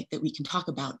topic that we can talk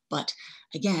about. But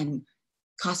again,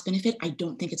 cost benefit, I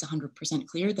don't think it's 100%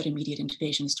 clear that immediate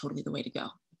intubation is totally the way to go.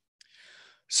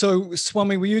 So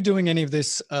Swami, were you doing any of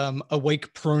this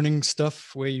awake proning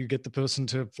stuff where you get the person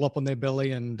to flop on their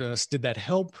belly, and did that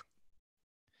help?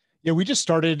 Yeah, we just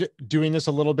started doing this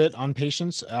a little bit on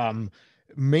patients.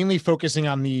 Mainly focusing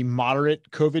on the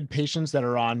moderate COVID patients that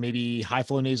are on maybe high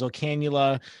flow nasal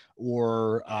cannula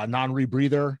or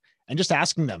non-rebreather, and just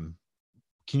asking them,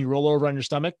 can you roll over on your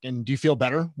stomach? And do you feel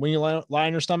better when you lie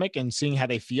on your stomach, and seeing how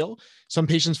they feel? Some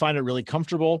patients find it really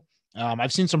comfortable.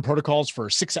 I've seen some protocols for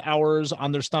 6 hours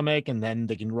on their stomach, and then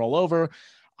they can roll over.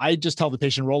 I just tell the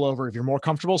patient, roll over. If you're more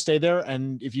comfortable, stay there.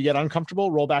 And if you get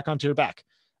uncomfortable, roll back onto your back.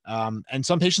 And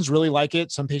some patients really like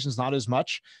it. Some patients not as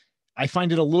much. I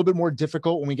find it a little bit more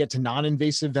difficult when we get to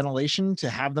non-invasive ventilation to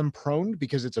have them prone,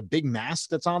 because it's a big mask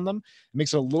that's on them. It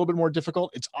makes it a little bit more difficult.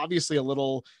 It's obviously a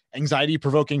little anxiety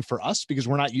provoking for us because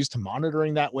we're not used to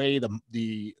monitoring that way.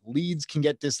 The leads can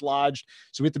get dislodged.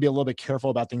 So we have to be a little bit careful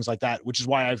about things like that, which is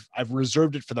why I've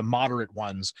reserved it for the moderate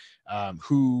ones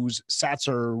whose SATs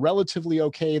are relatively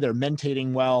okay. They're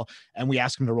mentating well, and we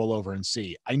ask them to roll over and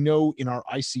see. I know in our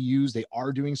ICUs, they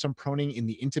are doing some proning in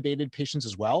the intubated patients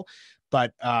as well.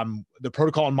 But the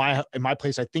protocol in my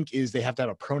place, I think, is they have to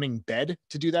have a proning bed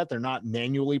to do that. They're not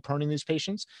manually proning these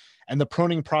patients. And the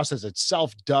proning process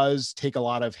itself does take a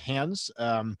lot of hands,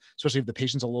 especially if the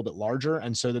patient's a little bit larger.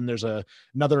 And so then there's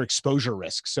another exposure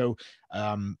risk. So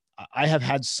I have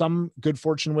had some good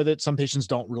fortune with it. Some patients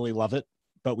don't really love it,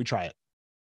 but we try it.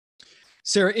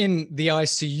 Sarah, in the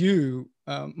ICU,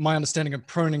 my understanding of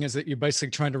proning is that you're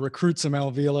basically trying to recruit some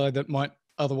alveoli that might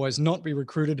otherwise not be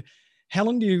recruited. How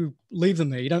long do you leave them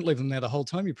there? You don't leave them there the whole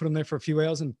time. You put them there for a few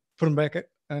hours and put them back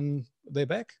and they're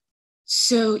back?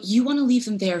 So you want to leave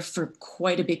them there for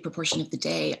quite a big proportion of the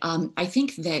day. I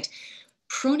think that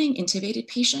proning intubated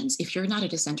patients, if you're not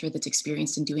at a center that's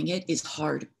experienced in doing it, is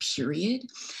hard, period.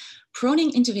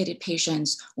 Proning intubated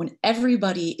patients, when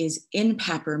everybody is in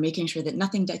PAPR, making sure that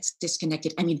nothing gets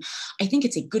disconnected, I mean, I think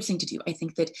it's a good thing to do. I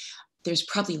think that there's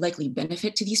probably likely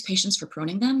benefit to these patients for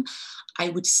proning them. I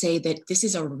would say that this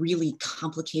is a really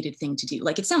complicated thing to do.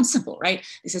 Like, it sounds simple, right?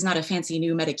 This is not a fancy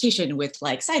new medication with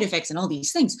like side effects and all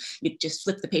these things. You just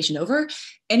flip the patient over.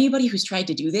 Anybody who's tried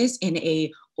to do this in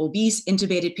a obese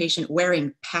intubated patient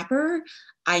wearing PAPR,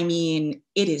 I mean,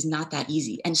 it is not that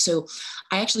easy. And so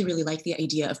I actually really like the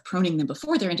idea of proning them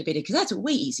before they're intubated, because that's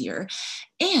way easier.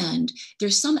 And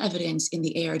there's some evidence in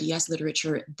the ARDS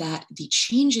literature that the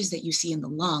changes that you see in the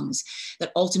lungs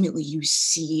that ultimately you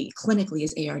see clinically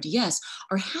as ARDS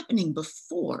are happening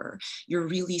before you're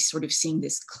really sort of seeing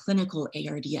this clinical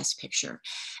ARDS picture.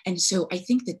 And so I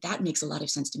think that that makes a lot of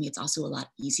sense to me. It's also a lot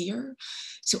easier.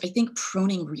 So I think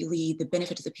proning, really, the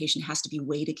benefit to the patient has to be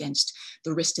weighed against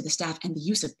the risk to the staff and the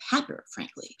use of PAPR,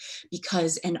 frankly,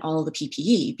 because, and all the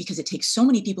PPE, because it takes so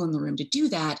many people in the room to do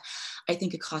that. I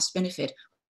think a cost benefit,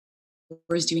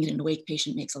 whereas doing it in an awake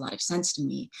patient makes a lot of sense to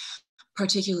me,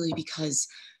 particularly because,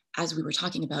 as we were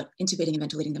talking about, intubating and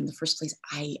ventilating them in the first place,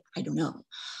 I don't know.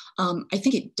 I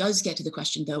think it does get to the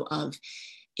question, though, of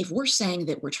if we're saying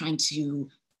that we're trying to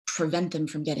prevent them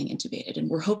from getting intubated, and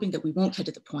we're hoping that we won't get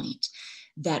to the point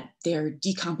that they're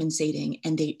decompensating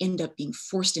and they end up being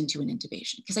forced into an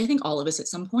intubation. Because I think all of us at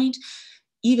some point,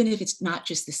 even if it's not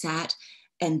just the SAT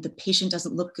and the patient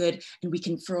doesn't look good, and we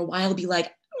can for a while be like,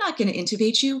 I'm not going to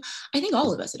intubate you. I think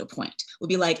all of us at a point will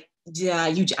be like, yeah,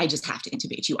 I just have to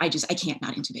intubate you. I can't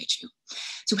not intubate you.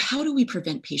 So how do we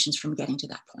prevent patients from getting to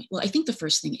that point? Well, I think the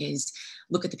first thing is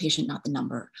look at the patient, not the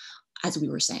number, as we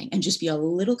were saying, and just be a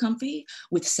little comfy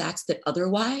with SATs that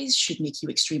otherwise should make you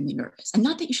extremely nervous. And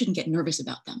not that you shouldn't get nervous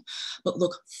about them, but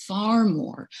look far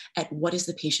more at what is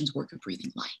the patient's work of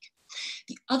breathing like.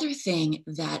 The other thing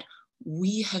that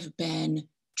we have been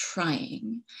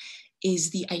trying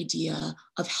is the idea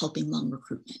of helping lung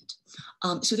recruitment.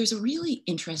 So there's a really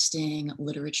interesting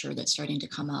literature that's starting to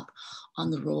come up on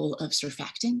the role of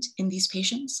surfactant in these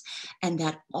patients, and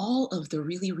that all of the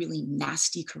really, really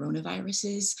nasty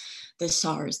coronaviruses, the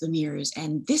SARS, the MERS,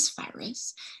 and this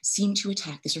virus seem to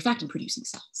attack the surfactant producing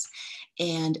cells.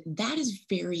 And that is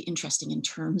very interesting in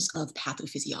terms of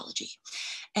pathophysiology.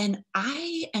 And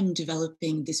I am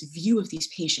developing this view of these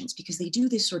patients because they do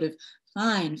this sort of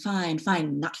fine, fine,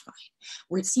 fine, not fine,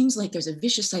 where it seems like there's a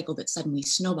vicious cycle that's suddenly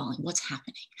snowballing. What's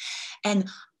happening? And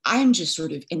I'm just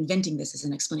sort of inventing this as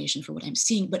an explanation for what I'm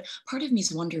seeing, but part of me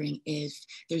is wondering if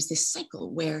there's this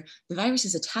cycle where the virus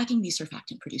is attacking these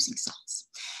surfactant producing cells.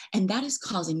 And that is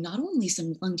causing not only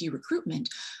some lung de-recruitment,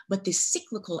 but this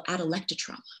cyclical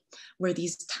atelectotrauma, where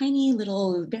these tiny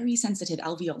little, very sensitive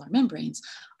alveolar membranes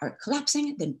are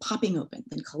collapsing, then popping open,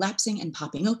 then collapsing and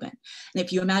popping open. And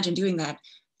if you imagine doing that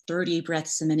 30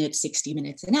 breaths a minute, 60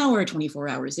 minutes an hour, 24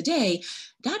 hours a day,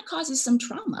 that causes some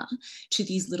trauma to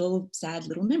these little sad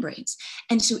little membranes.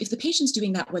 And so if the patient's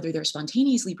doing that, whether they're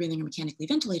spontaneously breathing or mechanically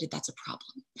ventilated, that's a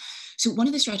problem. So one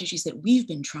of the strategies that we've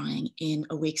been trying in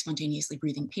awake spontaneously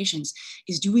breathing patients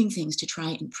is doing things to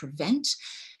try and prevent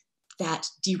that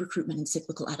de-recruitment and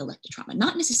cyclical atelectotrauma,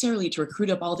 not necessarily to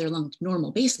recruit up all their lung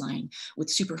normal baseline with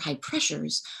super high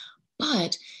pressures,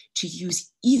 but to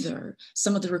use either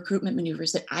some of the recruitment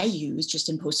maneuvers that I use just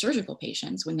in post-surgical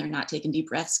patients when they're not taking deep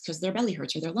breaths because their belly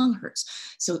hurts or their lung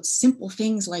hurts. So it's simple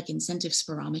things like incentive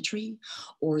spirometry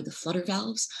or the flutter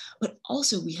valves, but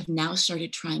also we have now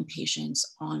started trying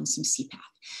patients on some CPAP.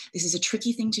 This is a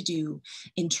tricky thing to do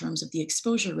in terms of the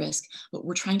exposure risk, but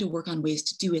we're trying to work on ways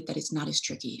to do it that it's not as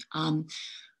tricky.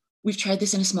 We've tried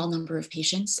this in a small number of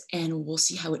patients and we'll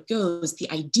see how it goes.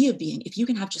 The idea being, if you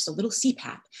can have just a little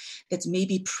CPAP that's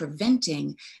maybe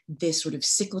preventing this sort of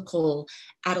cyclical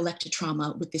atelecta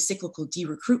trauma with the cyclical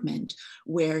derecruitment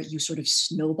where you sort of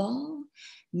snowball,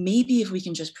 maybe if we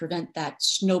can just prevent that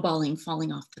snowballing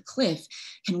falling off the cliff,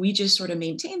 can we just sort of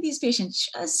maintain these patients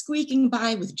just squeaking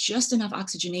by with just enough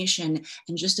oxygenation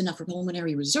and just enough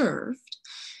pulmonary reserve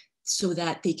so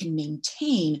that they can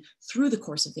maintain through the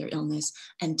course of their illness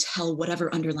until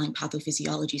whatever underlying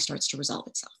pathophysiology starts to resolve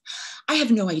itself. I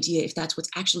have no idea if that's what's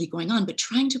actually going on, but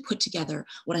trying to put together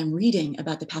what I'm reading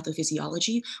about the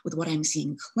pathophysiology with what I'm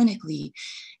seeing clinically,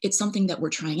 it's something that we're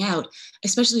trying out,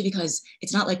 especially because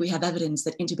it's not like we have evidence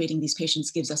that intubating these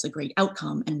patients gives us a great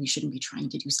outcome and we shouldn't be trying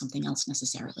to do something else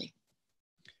necessarily.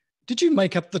 Did you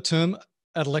make up the term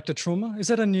atelecta trauma? Is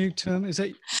that a new term? Is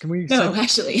that, can we No, say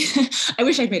actually, I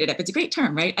wish I'd made it up. It's a great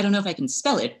term, right? I don't know if I can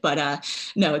spell it, but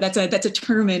no, that's a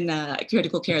term in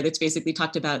critical care that's basically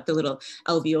talked about the little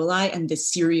alveoli and the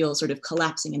serial sort of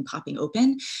collapsing and popping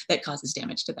open that causes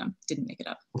damage to them. Didn't make it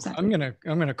up. Exactly.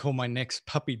 I'm gonna call my next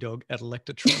puppy dog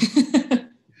atelecta trauma.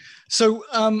 So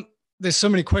there's so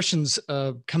many questions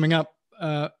coming up.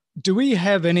 Do we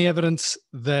have any evidence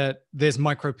that there's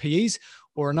micro-PEs?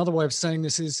 Or another way of saying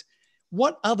this is,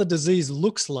 what other disease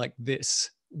looks like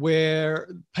this, where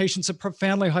patients are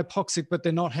profoundly hypoxic, but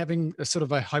they're not having a sort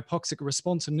of a hypoxic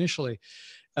response initially?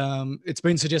 It's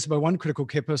been suggested by one critical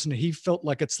care person, he felt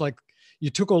like it's like you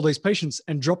took all these patients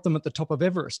and dropped them at the top of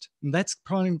Everest. And that's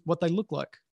probably what they look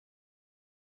like.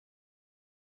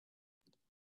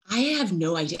 I have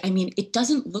no idea. I mean, it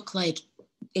doesn't look like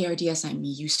ARDS I'm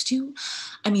used to.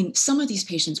 I mean, some of these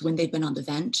patients, when they've been on the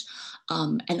vent,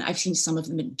 and I've seen some of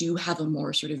them do have a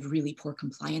more sort of really poor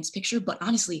compliance picture, but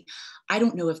honestly, I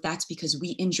don't know if that's because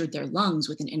we injured their lungs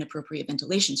with an inappropriate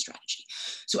ventilation strategy.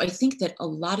 So I think that a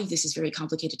lot of this is very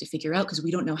complicated to figure out because we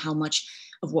don't know how much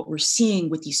of what we're seeing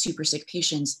with these super sick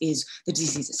patients is the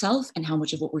disease itself and how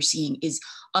much of what we're seeing is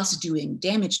us doing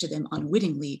damage to them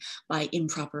unwittingly by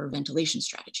improper ventilation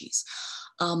strategies.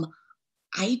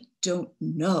 I don't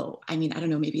know. I mean, I don't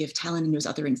know, maybe if Talan knows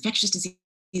other infectious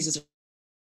diseases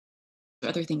or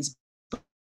other things,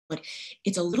 but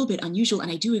it's a little bit unusual. And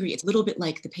I do agree, it's a little bit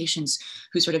like the patients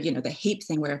who sort of, you know, the HAPE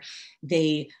thing where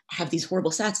they have these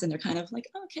horrible sats and they're kind of like,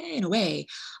 okay, in a way.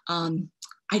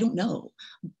 I don't know.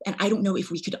 And I don't know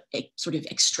if we could sort of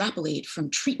extrapolate from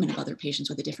treatment of other patients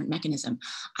with a different mechanism.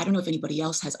 I don't know if anybody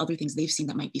else has other things they've seen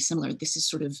that might be similar. This is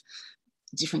sort of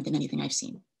different than anything I've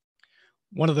seen.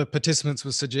 One of the participants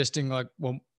was suggesting like,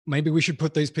 well, maybe we should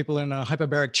put these people in a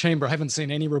hyperbaric chamber. I haven't seen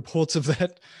any reports of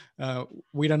that.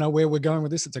 We don't know where we're going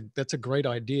with this. That's a great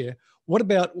idea. What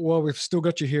about, well, we've still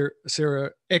got you here,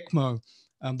 Sara, ECMO.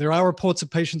 There are reports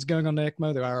of patients going on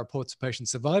ECMO. There are reports of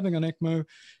patients surviving on ECMO.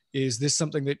 Is this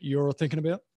something that you're thinking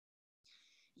about?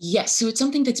 Yes, so it's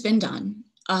something that's been done.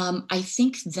 I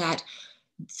think that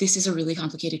this is a really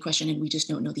complicated question and we just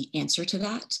don't know the answer to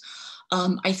that.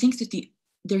 I think that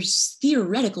there's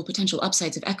theoretical potential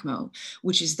upsides of ECMO,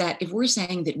 which is that if we're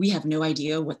saying that we have no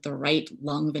idea what the right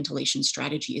lung ventilation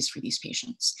strategy is for these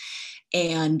patients,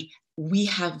 and we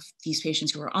have these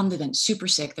patients who are on the vent, super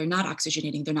sick, they're not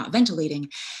oxygenating, they're not ventilating,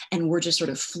 and we're just sort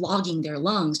of flogging their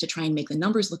lungs to try and make the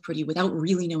numbers look pretty without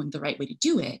really knowing the right way to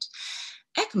do it.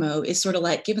 ECMO is sort of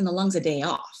like giving the lungs a day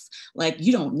off. Like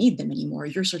you don't need them anymore.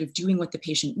 You're sort of doing what the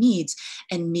patient needs.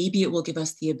 And maybe it will give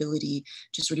us the ability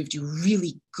to sort of do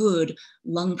really good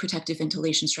lung protective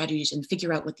ventilation strategies and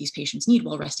figure out what these patients need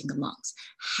while resting the lungs.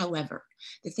 However,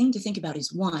 the thing to think about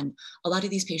is one, a lot of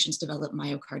these patients develop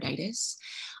myocarditis.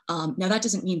 Now that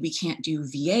doesn't mean we can't do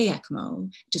VA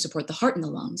ECMO to support the heart and the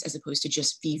lungs as opposed to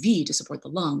just VV to support the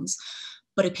lungs.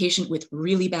 But a patient with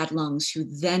really bad lungs who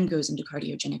then goes into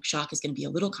cardiogenic shock is going to be a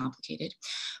little complicated.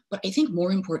 But I think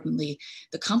more importantly,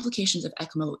 the complications of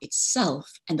ECMO itself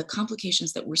and the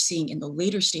complications that we're seeing in the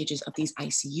later stages of these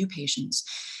ICU patients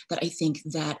that I think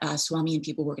that Swami and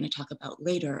people were going to talk about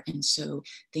later. And so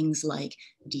things like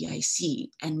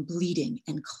DIC and bleeding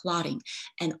and clotting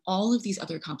and all of these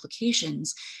other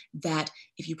complications that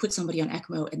if you put somebody on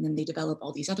ECMO and then they develop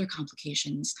all these other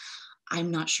complications, I'm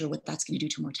not sure what that's going to do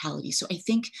to mortality. So I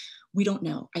think we don't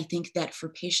know. I think that for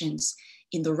patients,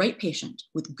 in the right patient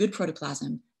with good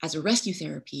protoplasm as a rescue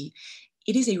therapy,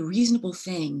 it is a reasonable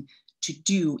thing to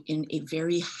do in a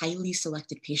very highly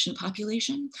selected patient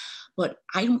population. But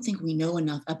I don't think we know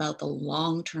enough about the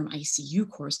long-term ICU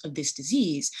course of this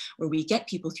disease, where we get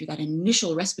people through that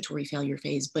initial respiratory failure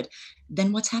phase, but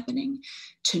then what's happening,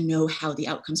 to know how the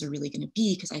outcomes are really going to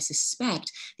be, because I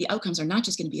suspect the outcomes are not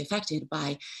just going to be affected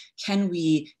by, can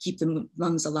we keep the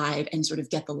lungs alive and sort of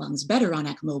get the lungs better on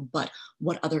ECMO, but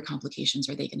what other complications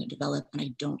are they going to develop? And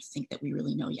I don't think that we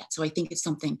really know yet. So I think it's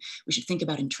something we should think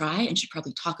about and try, and should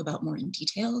probably talk about more in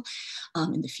detail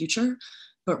in the future.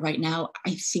 But right now,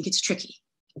 I think it's tricky.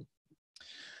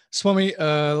 Swami,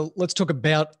 let's talk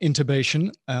about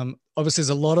intubation. Obviously, there's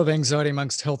a lot of anxiety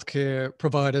amongst healthcare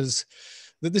providers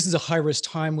that this is a high-risk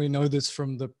time. We know this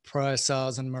from the prior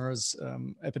SARS and MERS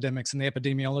epidemics and the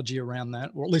epidemiology around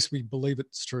that, or at least we believe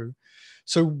it's true.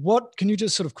 So what, can you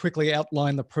just sort of quickly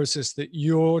outline the process that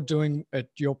you're doing at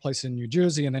your place in New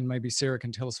Jersey, and then maybe Sara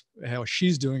can tell us how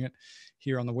she's doing it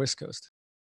here on the West Coast?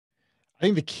 I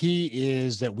think the key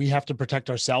is that we have to protect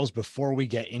ourselves before we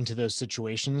get into those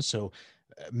situations. So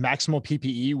maximal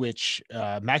PPE, which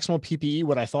maximal PPE,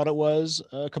 what I thought it was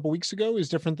a couple of weeks ago, is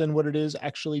different than what it is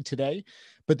actually today.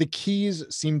 But the keys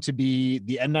seem to be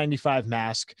the N95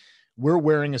 mask. We're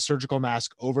wearing a surgical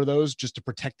mask over those just to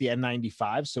protect the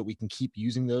N95 so we can keep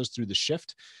using those through the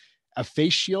shift. A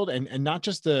face shield, and not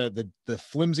just the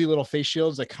flimsy little face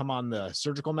shields that come on the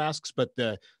surgical masks, but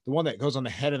the one that goes on the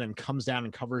head and then comes down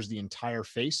and covers the entire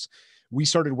face. We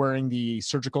started wearing the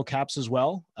surgical caps as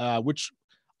well, which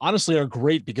honestly are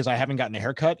great because I haven't gotten a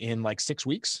haircut in like 6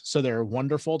 weeks. So they're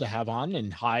wonderful to have on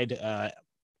and hide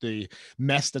the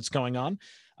mess that's going on.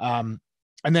 And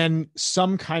then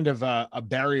some kind of a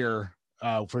barrier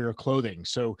for your clothing.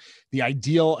 So the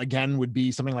ideal, again, would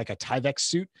be something like a Tyvek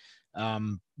suit,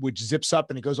 which zips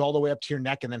up and it goes all the way up to your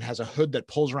neck and then has a hood that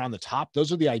pulls around the top.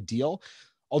 Those are the ideal.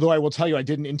 Although I will tell you, I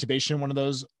did an intubation in one of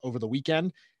those over the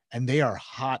weekend, and they are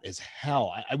hot as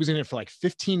hell. I was in it for like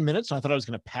 15 minutes and I thought I was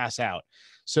going to pass out.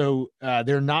 So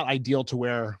they're not ideal to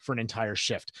wear for an entire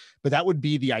shift, but that would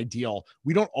be the ideal.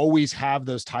 We don't always have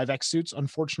those Tyvek suits,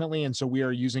 unfortunately. And so we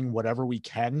are using whatever we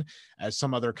can as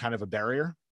some other kind of a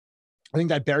barrier. I think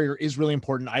that barrier is really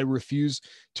important. I refuse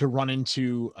to run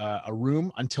into a room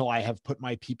until I have put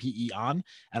my PPE on.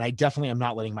 And I definitely am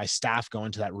not letting my staff go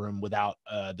into that room without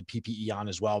the PPE on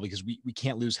as well, because we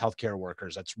can't lose healthcare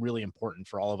workers. That's really important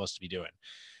for all of us to be doing.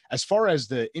 As far as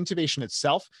the intubation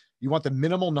itself, you want the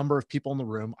minimal number of people in the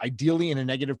room, ideally in a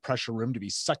negative pressure room, to be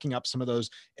sucking up some of those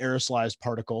aerosolized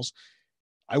particles.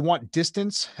 I want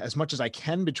distance as much as I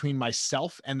can between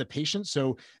myself and the patient.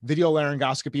 So video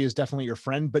laryngoscopy is definitely your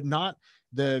friend, but not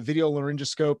the video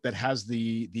laryngoscope that has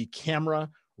the camera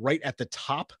right at the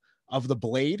top of the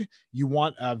blade. You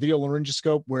want a video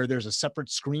laryngoscope where there's a separate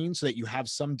screen so that you have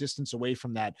some distance away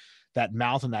from that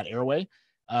mouth and that airway.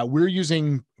 We're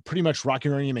using pretty much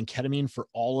rocuronium and ketamine for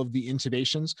all of the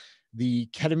intubations. The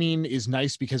ketamine is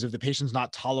nice because if the patient's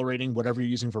not tolerating whatever you're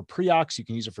using for pre-ox, you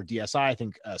can use it for DSI. I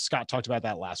think Scott talked about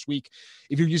that last week.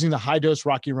 If you're using the high dose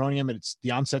rocuronium,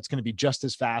 the onset's going to be just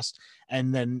as fast.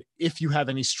 And then if you have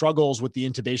any struggles with the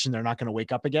intubation, they're not going to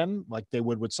wake up again like they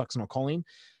would with succinylcholine.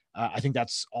 I think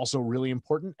that's also really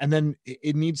important. And then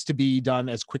it needs to be done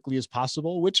as quickly as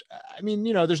possible, which, I mean,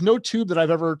 there's no tube that I've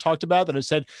ever talked about that has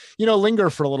said, linger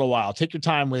for a little while, take your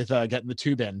time with getting the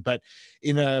tube in. But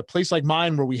in a place like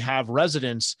mine where we have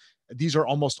residents, these are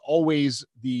almost always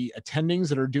the attendings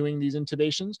that are doing these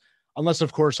intubations, unless,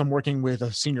 of course, I'm working with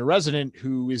a senior resident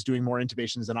who is doing more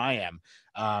intubations than I am.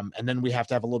 And then we have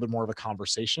to have a little bit more of a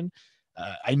conversation.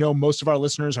 I know most of our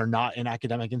listeners are not in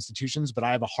academic institutions, but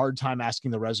I have a hard time asking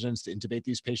the residents to intubate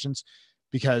these patients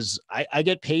because I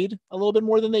get paid a little bit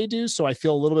more than they do. So I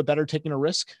feel a little bit better taking a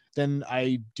risk than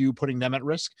I do putting them at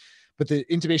risk. But the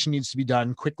intubation needs to be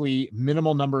done quickly,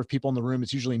 minimal number of people in the room.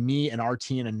 It's usually me, an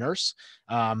RT, and a nurse.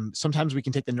 Sometimes we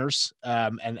can take the nurse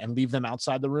and leave them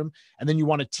outside the room. And then you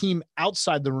want a team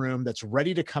outside the room that's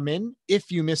ready to come in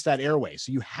if you miss that airway.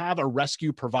 So you have a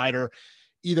rescue provider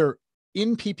either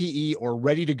in PPE or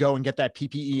ready to go and get that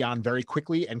PPE on very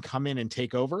quickly and come in and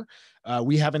take over.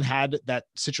 We haven't had that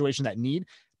situation, that need,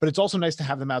 but it's also nice to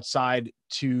have them outside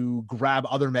to grab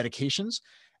other medications.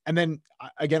 And then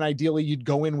again, ideally you'd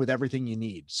go in with everything you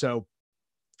need. So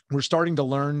we're starting to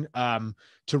learn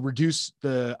to reduce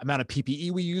the amount of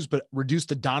PPE we use, but reduce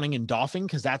the donning and doffing,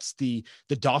 because that's the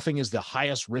doffing is the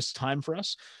highest risk time for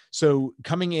us. So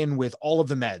coming in with all of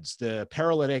the meds, the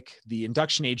paralytic, the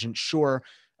induction agent, sure,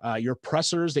 your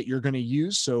pressors that you're going to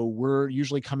use. So we're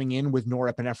usually coming in with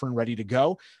norepinephrine ready to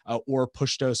go, or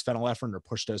push dose phenylephrine or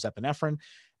push dose epinephrine.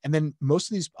 And then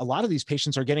a lot of these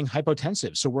patients are getting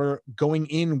hypotensive. So we're going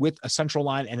in with a central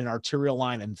line and an arterial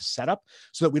line and the setup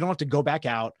so that we don't have to go back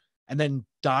out, and then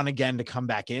Don again to come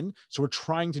back in. So we're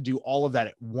trying to do all of that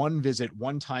at one visit,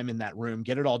 one time in that room,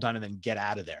 get it all done, and then get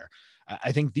out of there.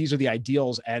 I think these are the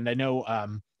ideals. And I know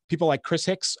people like Chris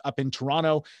Hicks up in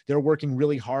Toronto, they're working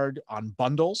really hard on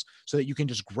bundles so that you can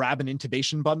just grab an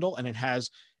intubation bundle and it has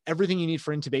everything you need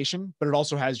for intubation, but it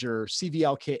also has your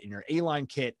CVL kit and your A-line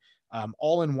kit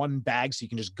all in one bag. So you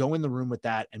can just go in the room with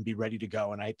that and be ready to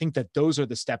go. And I think that those are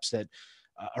the steps that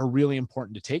are really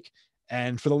important to take.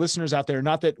 And for the listeners out there,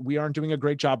 not that we aren't doing a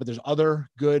great job, but there's other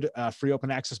good free open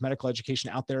access medical education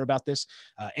out there about this.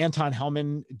 Anton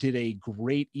Hellman did a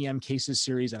great EM cases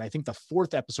series. And I think the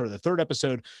fourth episode or the third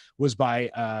episode was by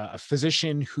a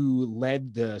physician who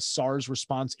led the SARS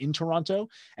response in Toronto.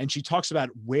 And she talks about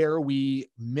where we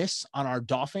miss on our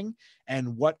doffing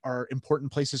and what are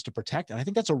important places to protect. And I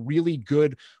think that's a really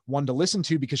good one to listen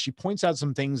to because she points out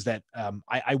some things that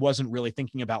I wasn't really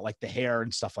thinking about, like the hair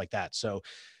and stuff like that. So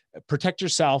protect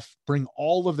yourself, bring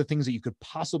all of the things that you could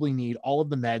possibly need, all of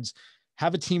the meds,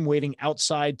 have a team waiting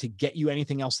outside to get you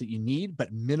anything else that you need,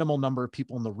 but minimal number of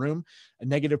people in the room. A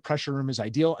negative pressure room is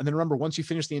ideal. And then remember, once you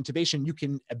finish the intubation, you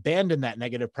can abandon that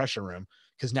negative pressure room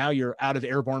because now you're out of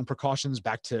airborne precautions,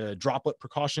 back to droplet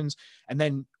precautions, and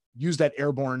then use that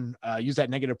use that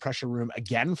negative pressure room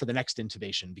again for the next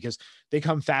intubation because they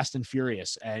come fast and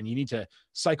furious and you need to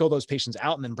cycle those patients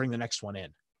out and then bring the next one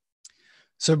in.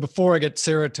 So before I get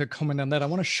Sarah to comment on that, I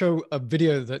want to show a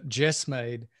video that Jess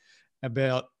made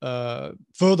about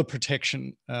further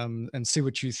protection and see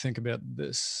what you think about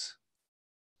this.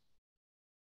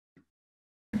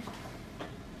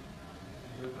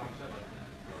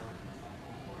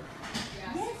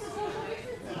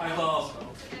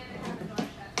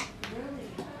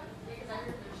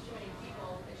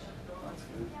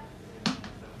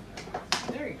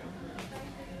 There you go.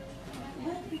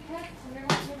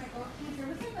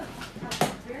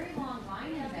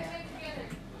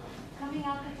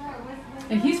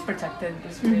 And he's protected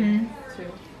this way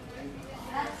too.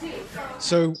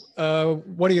 So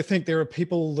what do you think? There are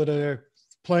people that are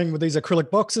playing with these acrylic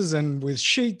boxes and with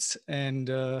sheets. And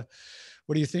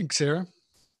what do you think, Sarah?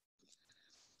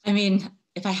 I mean,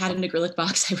 if I had an acrylic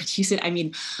box, I would use it. I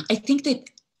mean, I think that,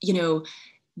 you know,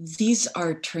 these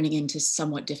are turning into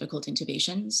somewhat difficult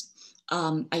intubations.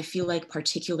 I feel like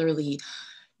particularly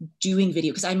doing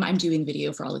video, because I'm doing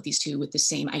video for all of these too, with the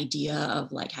same idea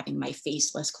of like having my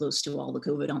face less close to all the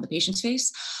COVID on the patient's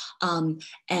face.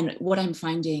 And what I'm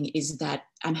finding is that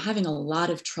I'm having a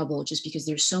lot of trouble just because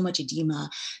there's so much edema.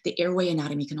 The airway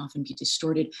anatomy can often be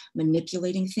distorted,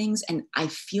 manipulating things. And I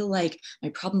feel like my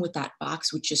problem with that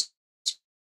box would just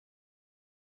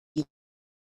be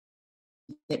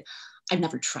that I've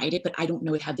never tried it, but I don't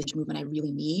know it had this movement I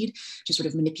really need to sort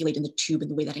of manipulate in the tube in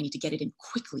the way that I need to get it in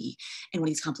quickly. And one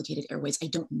of these complicated airways, I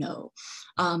don't know.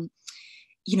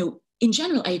 You know, in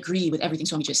general, I agree with everything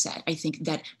Swami just said. I think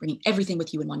that bringing everything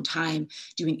with you in one time,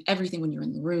 doing everything when you're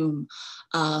in the room.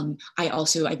 I've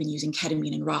been using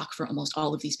ketamine and rock for almost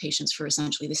all of these patients for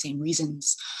essentially the same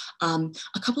reasons.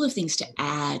 A couple of things to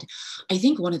add. I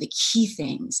think one of the key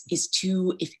things is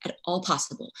to, if at all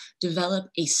possible, develop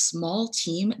a small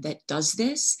team that does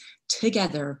this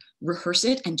together, rehearse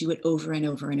it and do it over and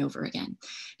over and over again,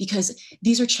 because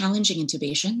these are challenging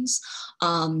intubations.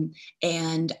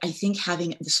 And I think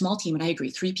having the small team, and I agree,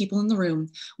 3 people in the room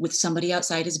with somebody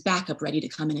outside as backup ready to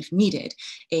come in if needed,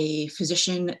 a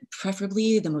physician,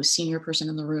 preferably the most senior person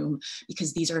in the room,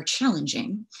 because these are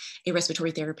challenging, a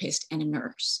respiratory therapist and a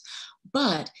nurse.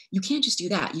 But you can't just do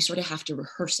that. You sort of have to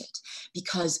rehearse it,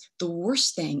 because the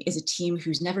worst thing is a team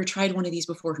who's never tried one of these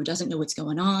before, who doesn't know what's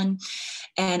going on.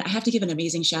 And I have to give an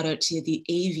amazing shout out to the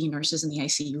AV nurses in the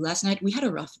ICU last night. We had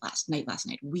a rough last night.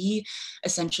 We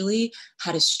essentially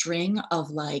had a string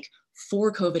of like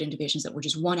 4 COVID intubations that were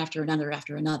just one after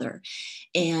another.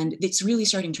 And it's really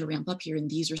starting to ramp up here. And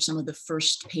these are some of the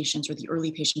first patients or the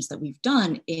early patients that we've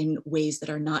done in ways that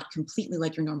are not completely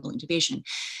like your normal intubation.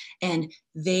 And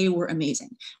they were amazing.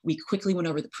 We quickly went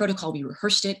over the protocol, we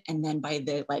rehearsed it. And then by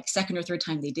the like 2nd or 3rd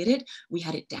time they did it, we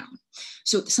had it down.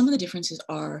 So some of the differences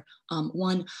are,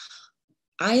 one,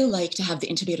 I like to have the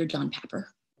intubator Don Papper.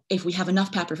 If we have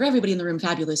enough Papper for everybody in the room,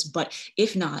 fabulous. But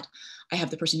if not, I have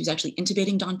the person who's actually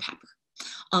intubating Don Papper.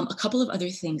 A couple of other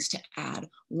things to add.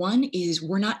 One is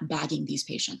we're not bagging these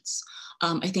patients.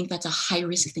 I think that's a high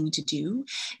risk thing to do.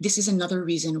 This is another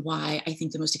reason why I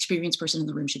think the most experienced person in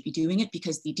the room should be doing it,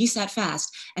 because they desat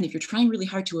fast. And if you're trying really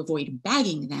hard to avoid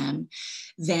bagging them,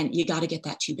 then you got to get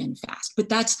that tube in fast. But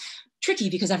that's tricky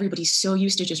because everybody's so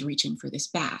used to just reaching for this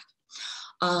bag.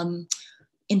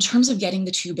 In terms of getting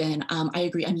the tube in, I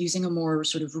agree. I'm using a more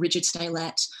sort of rigid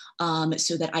stylet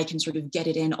so that I can sort of get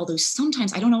it in. Although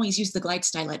sometimes I don't always use the glide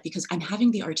stylet because I'm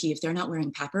having the RT, if they're not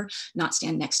wearing PAPR, not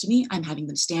stand next to me. I'm having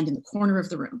them stand in the corner of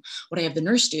the room. What I have the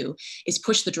nurse do is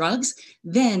push the drugs,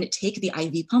 then take the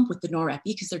IV pump with the norepi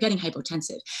because they're getting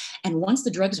hypotensive. And once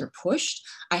the drugs are pushed,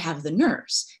 I have the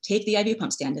nurse take the IV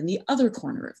pump, stand in the other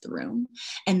corner of the room,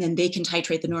 and then they can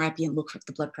titrate the norepi and look for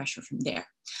the blood pressure from there.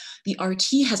 The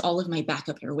RT has all of my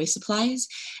backup airway supplies,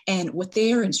 and what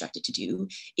they are instructed to do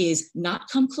is not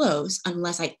come close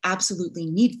unless I absolutely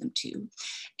need them to.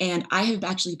 And I have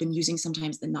actually been using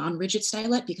sometimes the non-rigid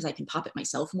stylet because I can pop it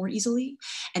myself more easily,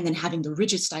 and then having the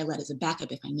rigid stylet as a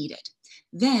backup if I need it.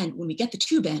 Then when we get the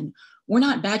tube in, we're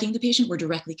not bagging the patient, we're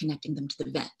directly connecting them to the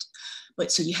vent.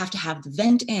 But so you have to have the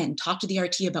vent in, talk to the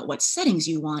RT about what settings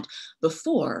you want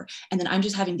before, and then I'm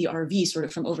just having the RV sort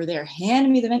of from over there,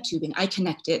 hand me the vent tubing, I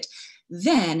connect it.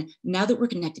 Then, now that we're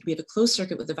connected, we have a closed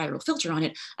circuit with a viral filter on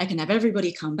it, I can have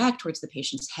everybody come back towards the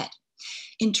patient's head.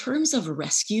 In terms of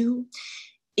rescue,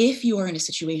 if you are in a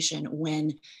situation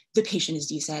when the patient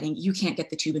is desatting, you can't get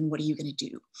the tube in, what are you going to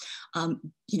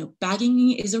do?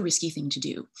 Bagging is a risky thing to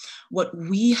do. What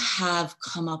we have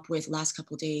come up with last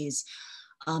couple of days,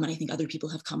 and I think other people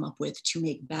have come up with to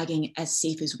make bagging as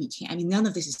safe as we can. I mean, none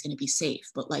of this is going to be safe,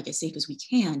 but like as safe as we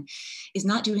can, is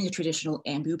not doing a traditional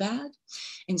ambu bag.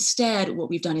 Instead, what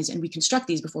we've done is, and we construct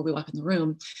these before we walk in the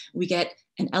room, we get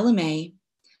an LMA,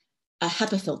 a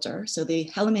HEPA filter. So the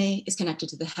LMA is connected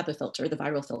to the HEPA filter, the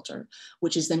viral filter,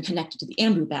 which is then connected to the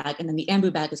ambu bag. And then the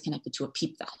ambu bag is connected to a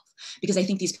PEEP valve, because I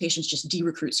think these patients just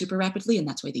de-recruit super rapidly, and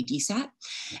that's why they desat.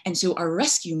 And so our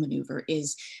rescue maneuver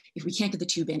is, if we can't get the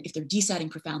tube in, if they're desatting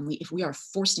profoundly, if we are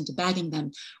forced into bagging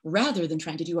them, rather than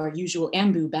trying to do our usual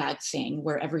ambu bag thing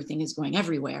where everything is going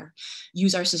everywhere,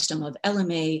 use our system of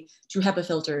LMA to HEPA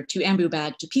filter to ambu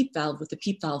bag to PEEP valve with the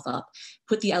PEEP valve up,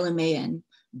 put the LMA in,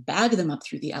 bag them up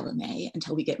through the LMA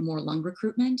until we get more lung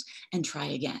recruitment, and try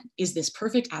again. Is this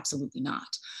perfect? Absolutely not.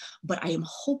 But I am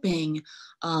hoping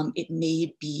it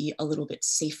may be a little bit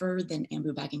safer than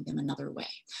ambu bagging them another way.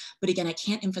 But again, I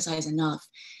can't emphasize enough,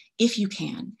 if you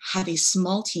can, have a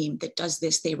small team that does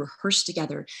this, they rehearse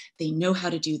together, they know how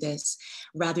to do this,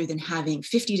 rather than having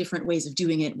 50 different ways of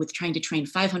doing it with trying to train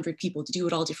 500 people to do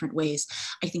it all different ways.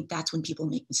 I think that's when people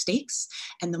make mistakes.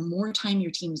 And the more time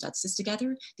your team does this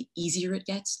together, the easier it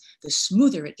gets, the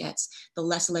smoother it gets, the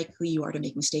less likely you are to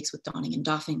make mistakes with donning and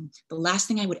doffing. The last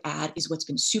thing I would add is what's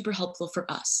been super helpful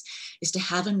for us is to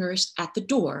have a nurse at the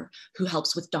door who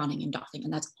helps with donning and doffing,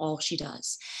 and that's all she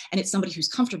does. And it's somebody who's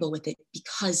comfortable with it,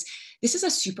 because this is a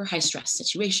super high stress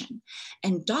situation.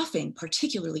 And doffing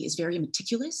particularly is very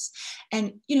meticulous.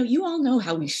 And you all know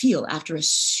how we feel after a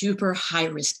super high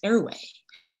risk airway.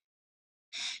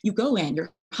 You go in,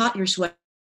 you're hot, you're sweaty,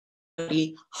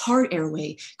 hard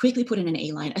airway, quickly put in an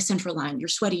A line, a central line, you're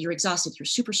sweaty, you're exhausted, you're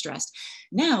super stressed.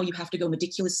 Now you have to go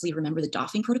meticulously remember the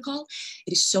doffing protocol.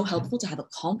 It is so helpful to have a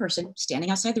calm person standing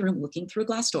outside the room looking through a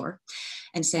glass door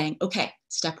and saying, okay,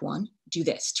 step one, do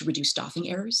this to reduce doffing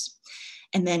errors.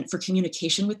 And then for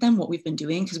communication with them, what we've been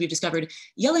doing, because we've discovered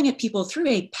yelling at people through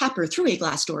a PAPR, through a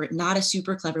glass door, not a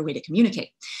super clever way to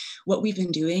communicate. What we've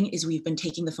been doing is we've been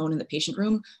taking the phone in the patient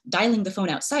room, dialing the phone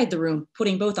outside the room,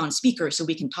 putting both on speaker so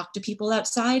we can talk to people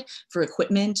outside for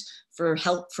equipment, for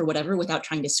help, for whatever, without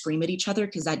trying to scream at each other,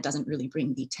 because that doesn't really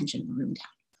bring the tension in the room down.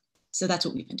 So that's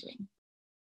what we've been doing.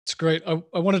 It's great. I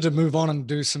wanted to move on and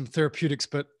do some therapeutics,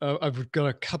 but I've got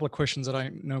a couple of questions that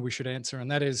I know we should answer,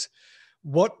 and that is,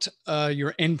 what are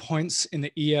your endpoints in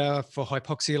the ER for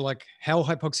hypoxia? Like, how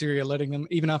hypoxia you're letting them,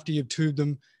 even after you've tubed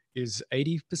them, is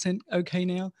 80% okay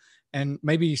now? And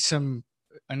maybe some,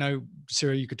 I know,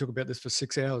 Sarah, you could talk about this for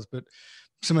 6 hours, but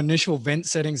some initial vent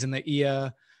settings in the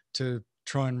ER to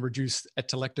try and reduce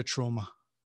atelecta trauma.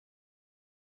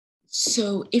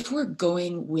 So if we're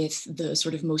going with the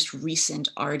sort of most recent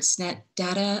ARDSNet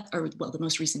data, or well, the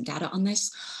most recent data on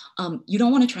this, you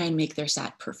don't want to try and make their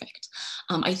SAT perfect.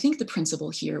 I think the principle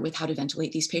here with how to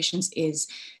ventilate these patients is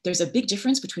there's a big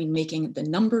difference between making the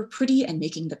number pretty and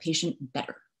making the patient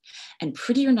better. And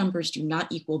prettier numbers do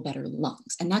not equal better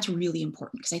lungs. And that's really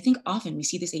important, because I think often we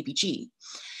see this ABG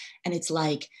and it's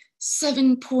like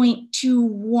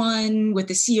 7.21 with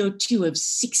a CO2 of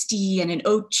 60 and an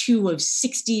O2 of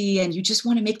 60, and you just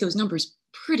want to make those numbers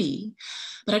pretty.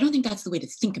 But I don't think that's the way to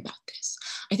think about this.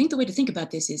 I think the way to think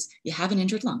about this is you have an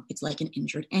injured lung. It's like an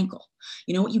injured ankle.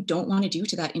 You know what you don't want to do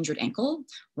to that injured ankle?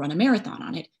 Run a marathon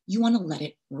on it. You want to let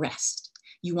it rest.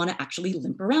 You want to actually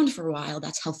limp around for a while.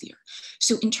 That's healthier.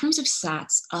 So in terms of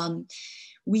SATs,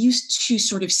 We used to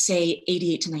sort of say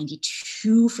 88 to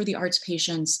 92 for the ARDS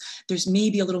patients. There's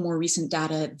maybe a little more recent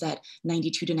data that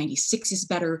 92 to 96 is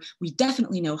better. We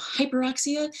definitely know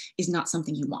hyperoxia is not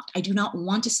something you want. I do not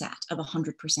want a SAT of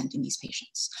 100% in these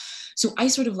patients. So I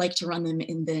sort of like to run them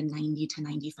in the 90 to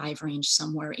 95 range,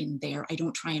 somewhere in there. I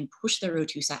don't try and push their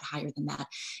O2 SAT higher than that.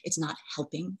 It's not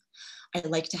helping. I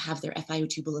like to have their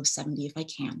FiO2 below 70 if I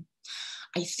can.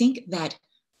 I think that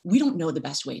we don't know the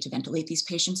best way to ventilate these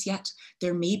patients yet.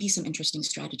 There may be some interesting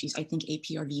strategies. I think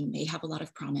APRV may have a lot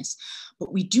of promise,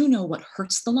 but we do know what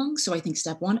hurts the lungs. So I think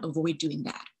step one, avoid doing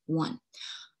that. One,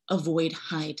 avoid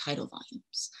high tidal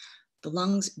volumes. The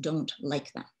lungs don't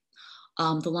like them.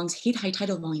 The lungs hate high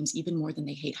tidal volumes even more than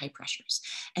they hate high pressures.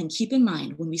 And keep in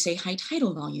mind, when we say high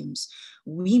tidal volumes,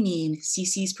 we mean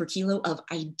cc's per kilo of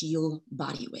ideal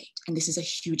body weight. And this is a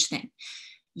huge thing.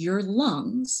 Your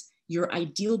lungs, your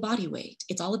ideal body weight,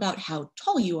 it's all about how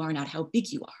tall you are, not how big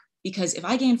you are. Because if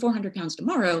I gain 400 pounds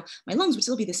tomorrow, my lungs would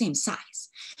still be the same size.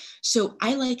 So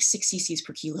I like 6 cc's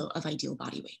per kilo of ideal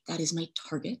body weight. That is my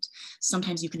target.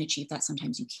 Sometimes you can achieve that,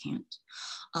 sometimes you can't.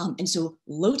 And so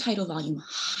low tidal volume,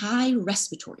 high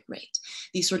respiratory rate.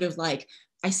 These sort of like,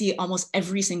 I see almost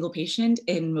every single patient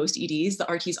in most EDs, the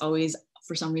RTs always,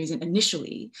 for some reason,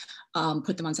 initially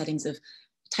put them on settings of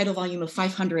tidal volume of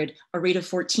 500, a rate of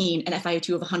 14, an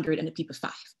FiO2 of 100, and a PEEP of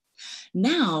 5.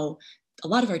 Now, a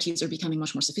lot of RTs are becoming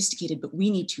much more sophisticated, but we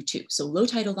need to too. So low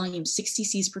tidal volume, 6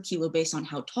 cc's per kilo based on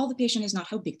how tall the patient is, not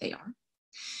how big they are.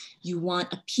 You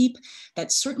want a PEEP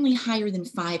that's certainly higher than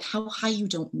 5. How high, you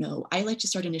don't know. I like to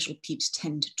start initial PEEPs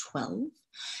 10 to 12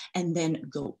 and then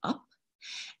go up.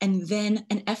 And then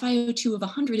an FiO2 of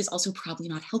 100 is also probably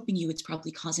not helping you. It's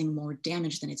probably causing more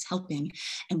damage than it's helping.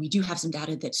 And we do have some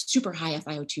data that super high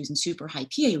FiO2s and super high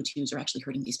PaO2s are actually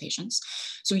hurting these patients.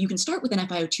 So you can start with an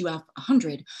FiO2 of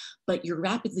 100, but you're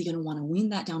rapidly going to want to wean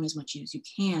that down as much as you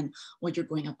can while you're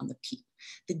going up on the PEEP.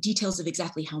 The details of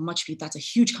exactly how much PEEP, that's a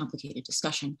huge complicated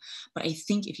discussion. But I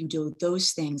think if you do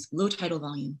those things, low tidal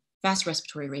volume, fast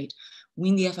respiratory rate,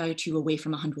 wean the FiO2 away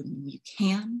from 100 when you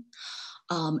can,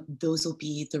 those will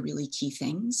be the really key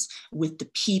things. With the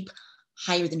PEEP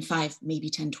higher than 5, maybe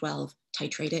 10, 12,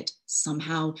 titrate it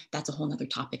somehow. That's a whole nother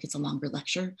topic. It's a longer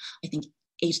lecture. I think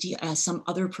some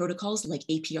other protocols like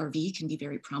APRV can be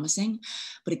very promising.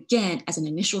 But again, as an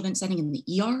initial vent setting in the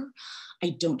ER,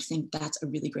 I don't think that's a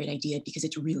really great idea because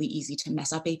it's really easy to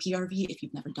mess up APRV if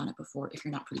you've never done it before, if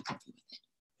you're not pretty comfy with it.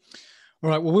 All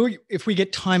right, well, if we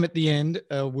get time at the end,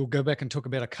 we'll go back and talk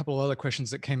about a couple of other questions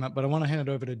that came up, but I want to hand it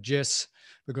over to Jess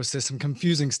because there's some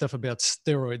confusing stuff about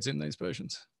steroids in these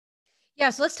patients. Yeah,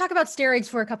 so let's talk about steroids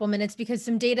for a couple minutes because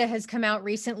some data has come out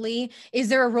recently. Is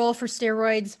there a role for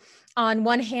steroids? On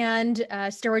one hand,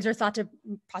 steroids are thought to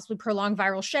possibly prolong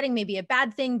viral shedding, maybe a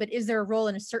bad thing, but is there a role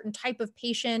in a certain type of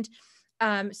patient?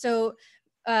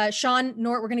 Sean,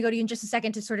 Nordt, we're going to go to you in just a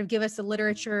second to sort of give us a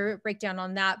literature breakdown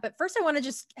on that. But first, I want to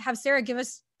just have Sara give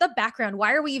us the background.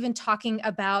 Why are we even talking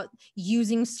about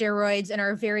using steroids in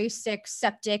our very sick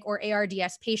septic or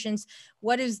ARDS patients?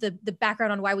 What is the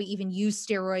background on why we even use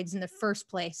steroids in the first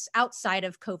place outside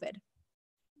of COVID?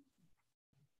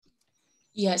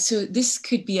 Yeah, so this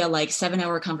could be a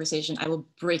 7-hour conversation. I will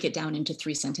break it down into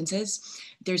 3 sentences.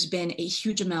 There's been a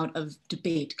huge amount of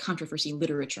debate, controversy,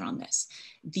 literature on this.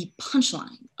 The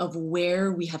punchline of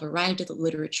where we have arrived at the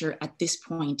literature at this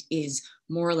point is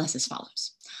more or less as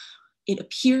follows. It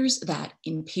appears that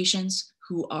in patients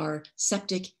who are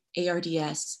septic,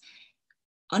 ARDS,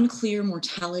 unclear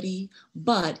mortality,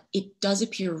 but it does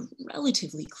appear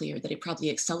relatively clear that it probably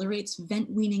accelerates vent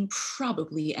weaning,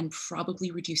 and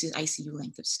probably reduces ICU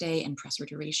length of stay and pressor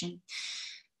duration.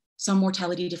 Some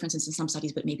mortality differences in some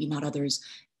studies, but maybe not others.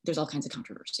 There's all kinds of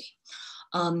controversy.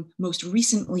 Most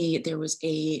recently, there was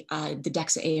the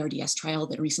DEXA ARDS trial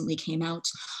that recently came out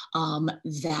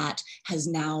that has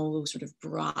now sort of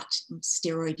brought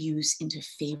steroid use into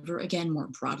favor again more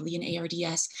broadly in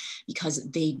ARDS because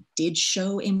they did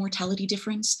show a mortality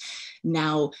difference.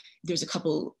 Now, there's a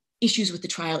couple issues with the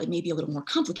trial. It may be a little more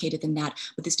complicated than that,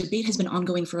 but this debate has been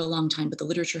ongoing for a long time, but the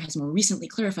literature has more recently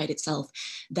clarified itself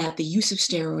that the use of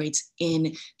steroids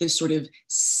in those sort of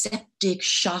septic,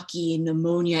 shocky,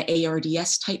 pneumonia,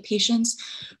 ARDS type patients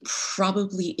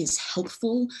probably is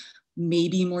helpful.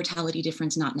 Maybe mortality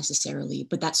difference, not necessarily,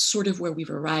 but that's sort of where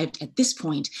we've arrived at this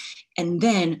point. And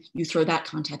then you throw that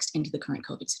context into the current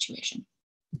COVID situation.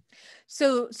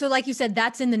 So like you said,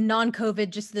 that's in the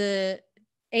non-COVID, just the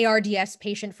ARDS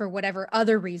patient for whatever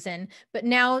other reason. But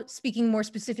now speaking more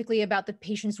specifically about the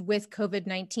patients with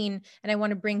COVID-19, and I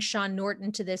want to bring Sean Nordt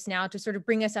into this now to sort of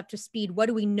bring us up to speed. What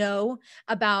do we know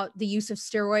about the use of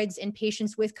steroids in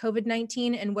patients with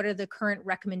COVID-19, and what are the current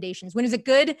recommendations? When is it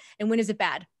good and when is it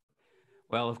bad?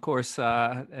 Well, of course,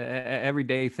 every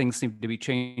day things seem to be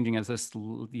changing as this,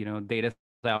 data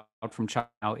out from China,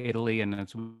 Italy, and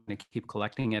it's going to keep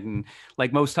collecting it. And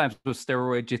like most times with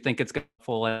steroids, you think it's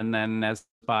helpful, and then as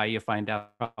by you find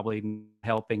out probably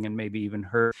helping and maybe even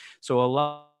hurt. So a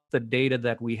lot of the data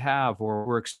that we have or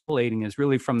we're extrapolating is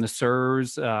really from the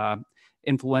SIRS,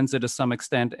 influenza to some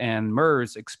extent, and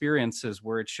MERS experiences,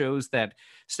 where it shows that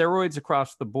steroids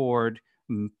across the board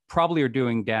probably are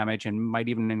doing damage and might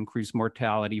even increase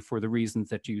mortality for the reasons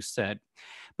that you said.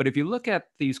 But if you look at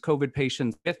these COVID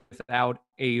patients without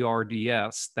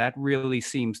ARDS, that really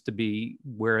seems to be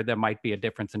where there might be a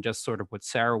difference, and just sort of what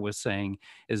Sara was saying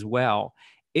as well.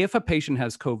 If a patient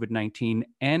has COVID-19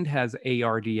 and has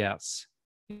ARDS,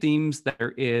 it seems that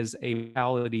there is a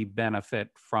mortality benefit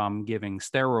from giving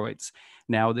steroids.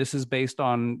 Now, this is based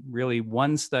on really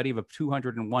one study of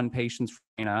 201 patients from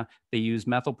China. They used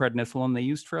methylprednisolone. They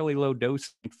used fairly low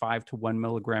dose, 5 to 1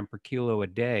 milligram per kilo a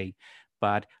day.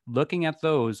 But looking at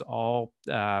those, all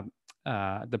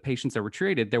the patients that were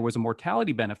treated, there was a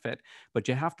mortality benefit. But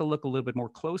you have to look a little bit more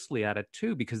closely at it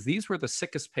too, because these were the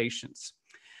sickest patients.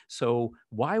 So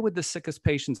why would the sickest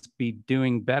patients be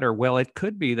doing better? Well, it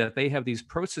could be that they have these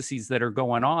processes that are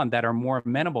going on that are more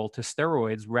amenable to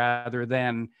steroids rather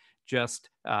than just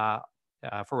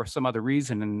for some other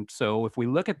reason. And so if we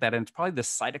look at that, and it's probably the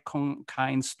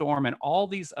cytokine storm and all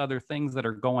these other things that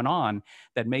are going on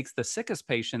that makes the sickest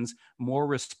patients more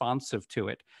responsive to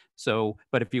it. So,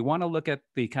 but if you want to look at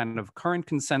the kind of current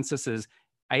consensus is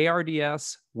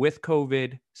ARDS with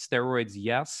COVID, steroids,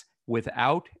 yes.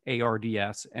 Without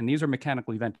ARDS, and these are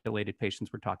mechanically ventilated patients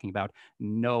we're talking about,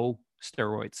 no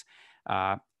steroids.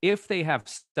 If they have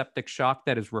septic shock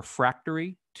that is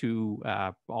refractory to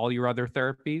all your other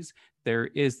therapies, there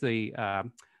is the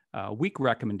weak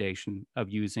recommendation of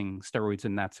using steroids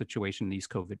in that situation, these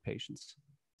COVID patients.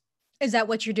 Is that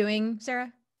what you're doing,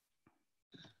 Sara?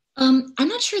 I'm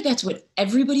not sure that's what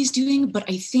everybody's doing, but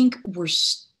I think we're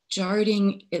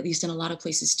starting, at least in a lot of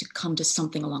places, to come to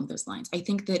something along those lines. I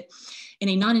think that in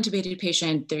a non-intubated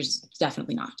patient, there's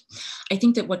definitely not. I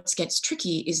think that what gets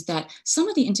tricky is that some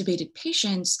of the intubated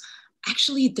patients,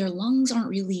 actually their lungs aren't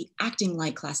really acting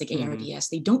like classic ARDS.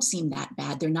 They don't seem that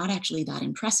bad. They're not actually that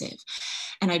impressive.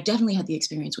 And I've definitely had the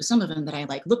experience with some of them that I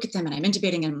like look at them and I'm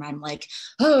intubating and I'm like,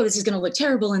 oh, this is going to look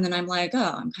terrible. And then I'm like,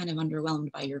 oh, I'm kind of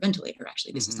underwhelmed by your ventilator.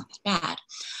 Actually, this is not that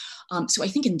bad. So I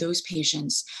think in those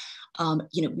patients,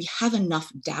 we have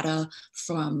enough data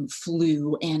from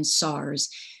flu and SARS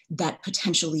that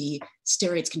potentially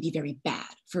steroids can be very bad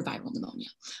for viral pneumonia.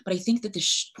 But I think that the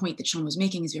point that Sean was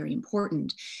making is very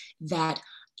important, that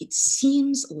it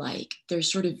seems like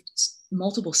there's sort of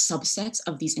multiple subsets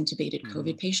of these intubated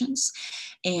COVID patients,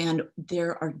 and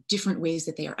there are different ways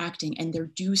that they are acting. And there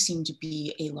do seem to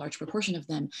be a large proportion of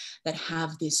them that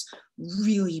have this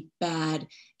really bad,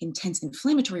 intense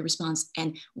inflammatory response.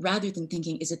 And rather than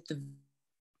thinking, is it the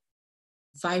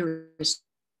virus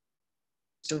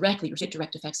directly or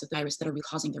direct effects of the virus that are really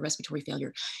causing the respiratory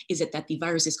failure? Is it that the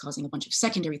virus is causing a bunch of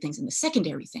secondary things, and the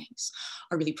secondary things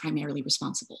are really primarily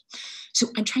responsible? So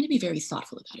I'm trying to be very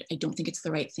thoughtful about it. I don't think it's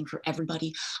the right thing for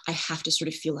everybody. I have to sort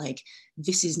of feel like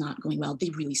this is not going well. They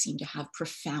really seem to have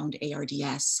profound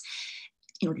ARDS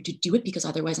in order to do it, because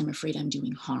otherwise I'm afraid I'm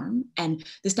doing harm. And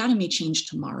this data may change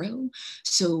tomorrow.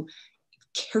 So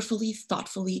carefully,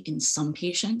 thoughtfully in some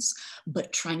patients,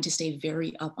 but trying to stay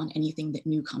very up on anything that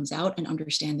new comes out and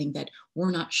understanding that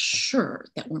we're not sure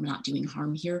that we're not doing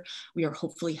harm here. We are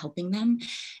hopefully helping them.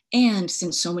 And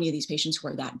since so many of these patients who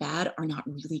are that bad are not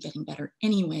really getting better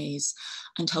anyways,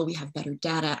 until we have better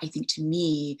data, I think to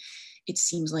me, it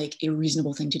seems like a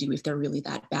reasonable thing to do if they're really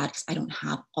that bad, because I don't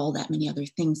have all that many other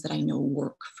things that I know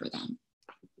work for them.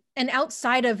 And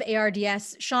outside of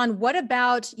ARDS, Sean, what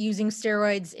about using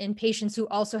steroids in patients who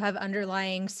also have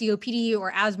underlying COPD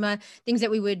or asthma, things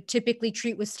that we would typically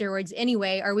treat with steroids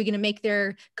anyway? Are we going to make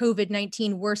their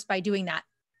COVID-19 worse by doing that?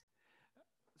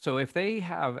 So if they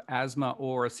have asthma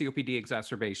or a COPD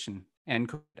exacerbation,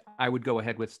 and I would go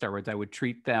ahead with steroids. I would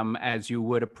treat them as you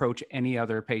would approach any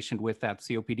other patient with that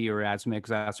COPD or asthma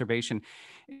exacerbation.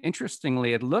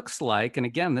 Interestingly, it looks like, and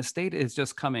again, this data is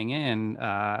just coming in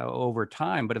over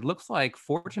time, but it looks like,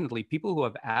 fortunately, people who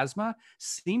have asthma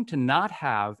seem to not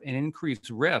have an increased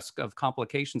risk of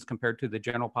complications compared to the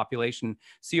general population.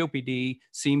 COPD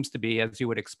seems to be, as you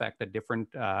would expect, a different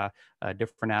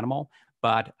animal,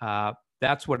 but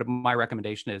That's what my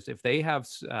recommendation is. If they have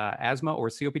asthma or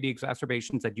COPD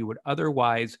exacerbations that you would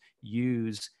otherwise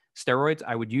use steroids,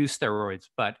 I would use steroids.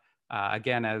 But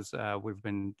again, as we've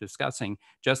been discussing,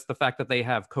 just the fact that they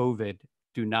have COVID,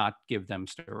 do not give them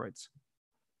steroids.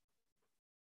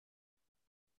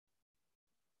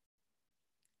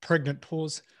 Pregnant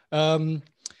pause.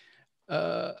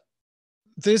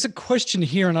 There's a question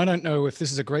here, and I don't know if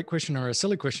this is a great question or a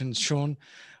silly question, Sean.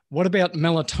 What about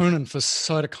melatonin for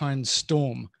cytokine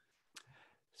storm?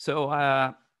 So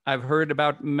I've heard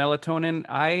about melatonin.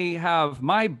 I have,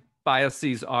 my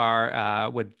biases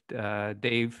are what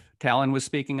Dave Talan was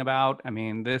speaking about. I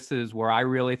mean, this is where I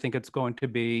really think it's going to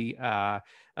be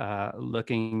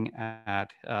looking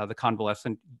at the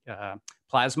convalescent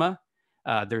plasma.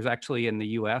 There's actually in the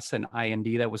US an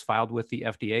IND that was filed with the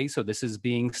FDA. So this is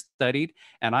being studied.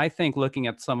 And I think looking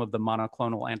at some of the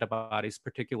monoclonal antibodies,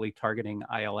 particularly targeting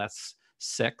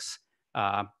IL-6,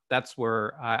 that's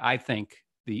where I think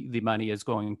the money is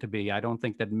going to be. I don't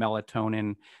think that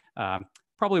melatonin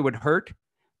probably would hurt,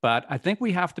 but I think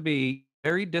we have to be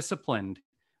very disciplined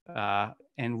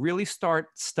and really start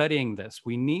studying this.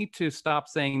 We need to stop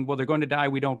saying, well, they're going to die,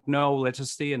 we don't know, let's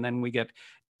just see. And then we get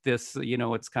this, you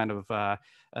know, it's kind of,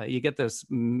 you get this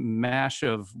mash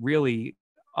of really,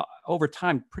 over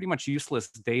time, pretty much useless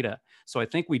data. So I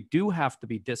think we do have to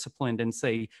be disciplined and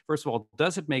say, first of all,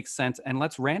 does it make sense? And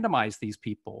let's randomize these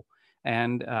people.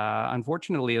 And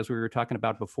unfortunately, as we were talking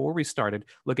about before we started,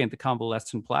 looking at the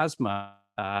convalescent plasma,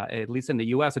 at least in the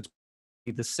US, it's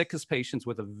the sickest patients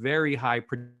with a very high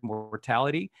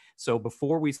mortality. So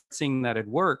before we seeing that it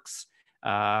works,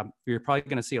 you're probably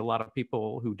going to see a lot of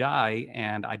people who die,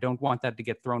 and I don't want that to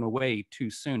get thrown away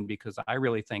too soon, because I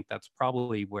really think that's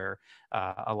probably where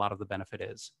a lot of the benefit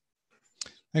is.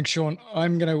 Thanks, Sean.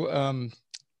 I'm going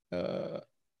to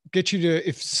get you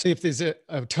to see if there's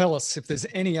tell us if there's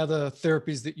any other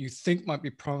therapies that you think might be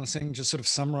promising. Just sort of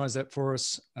summarize that for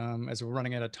us as we're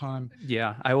running out of time.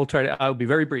 Yeah, I will try to. I'll be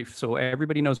very brief. So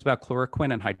everybody knows about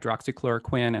chloroquine and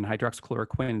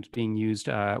hydroxychloroquine is being used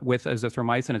with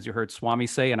azithromycin, as you heard Swami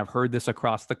say, and I've heard this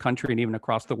across the country and even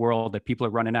across the world that people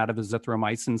are running out of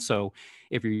azithromycin. So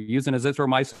if you're using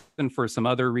azithromycin for some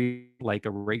other reason, like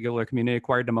a regular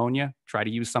community-acquired pneumonia, try to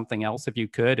use something else if you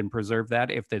could and preserve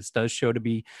that if this does show to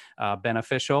be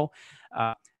beneficial.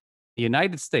 The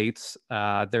United States,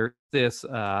 there's this,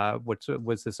 what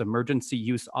was this emergency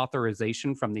use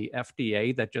authorization from the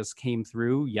FDA that just came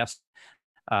through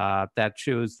that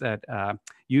shows that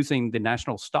using the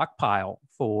national stockpile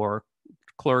for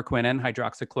chloroquine and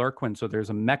hydroxychloroquine, so there's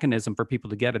a mechanism for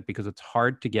people to get it because it's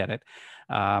hard to get it.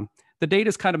 The data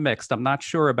is kind of mixed. I'm not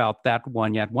sure about that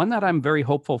one yet. One that I'm very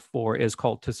hopeful for is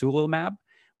called tezepelumab,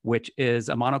 which is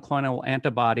a monoclonal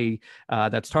antibody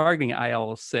that's targeting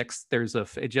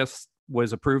IL-6. It just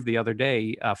was approved the other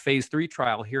day, a phase 3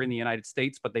 trial here in the United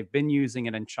States, but they've been using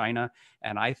it in China.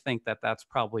 And I think that that's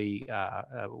probably,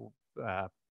 I'm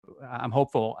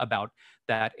hopeful about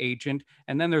that agent.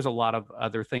 And then there's a lot of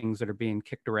other things that are being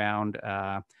kicked around.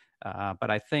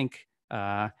 But I think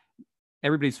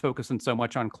everybody's focusing so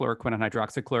much on chloroquine and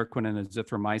hydroxychloroquine and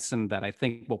azithromycin that I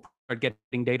think we'll start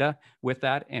getting data with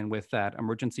that, and with that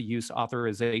emergency use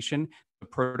authorization, the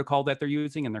protocol that they're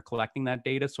using, and they're collecting that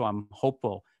data. So I'm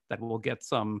hopeful that we'll get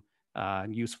some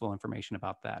useful information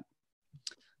about that.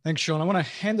 Thanks, Sean. I want to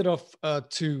hand it off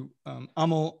to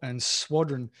Amal and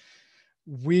Swadron.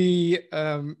 We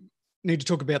need to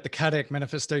talk about the cardiac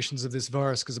manifestations of this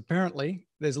virus, because apparently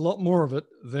there's a lot more of it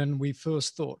than we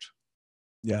first thought.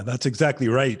 Yeah, that's exactly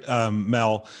right,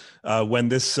 Mel. When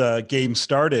this game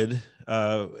started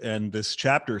and this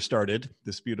chapter started,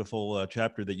 this beautiful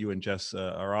chapter that you and Jess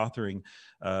are authoring,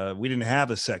 we didn't have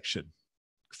a section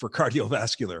for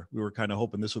cardiovascular. We were kind of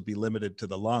hoping this would be limited to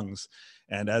the lungs.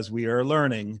 And as we are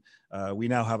learning, we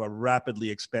now have a rapidly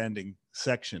expanding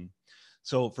section.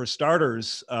 So for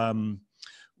starters,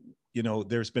 you know,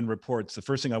 there's been reports. The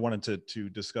first thing I wanted to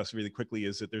discuss really quickly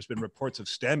is that there's been reports of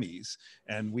STEMIs,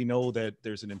 and we know that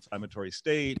there's an inflammatory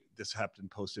state. This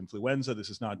happened post-influenza. This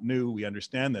is not new. We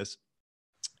understand this.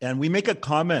 And we make a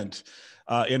comment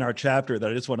in our chapter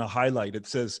that I just want to highlight. It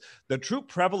says, the true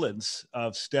prevalence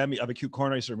of STEMI, of acute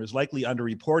coronary syndrome, is likely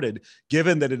underreported,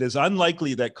 given that it is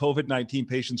unlikely that COVID-19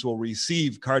 patients will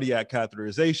receive cardiac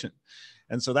catheterization.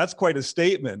 And so that's quite a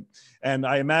statement. And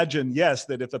I imagine, yes,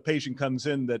 that if a patient comes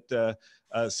in that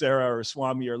Sara or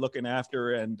Swami are looking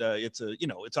after, and it's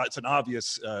an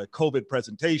obvious COVID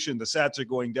presentation, the SATs are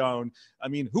going down. I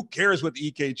mean, who cares what the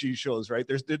EKG shows, right?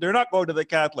 They're not going to the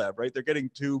cath lab, right? They're getting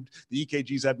tubed. The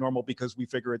EKG is abnormal because we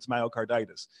figure it's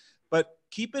myocarditis. But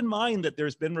keep in mind that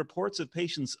there's been reports of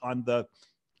patients on the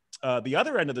the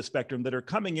other end of the spectrum that are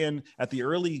coming in at the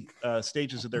early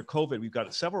stages of their COVID. We've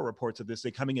got several reports of this.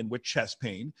 They're coming in with chest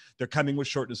pain. They're coming with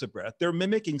shortness of breath. They're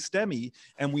mimicking STEMI,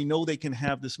 and we know they can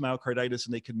have this myocarditis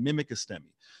and they can mimic a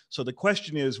STEMI. So the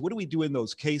question is, what do we do in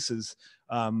those cases?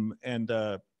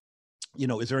 You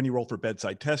know, is there any role for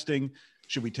bedside testing?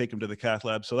 Should we take them to the cath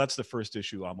lab? So that's the first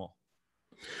issue, Amal.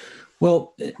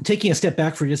 Well, taking a step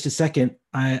back for just a second,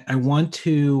 I want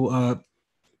to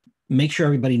make sure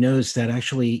everybody knows that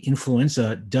actually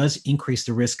influenza does increase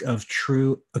the risk of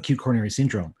true acute coronary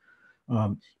syndrome.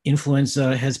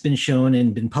 Influenza has been shown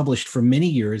and been published for many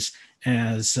years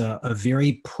as a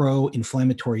very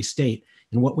pro-inflammatory state.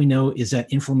 And what we know is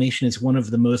that inflammation is one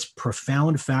of the most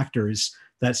profound factors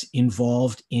that's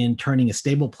involved in turning a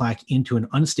stable plaque into an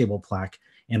unstable plaque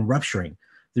and rupturing.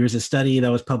 There's a study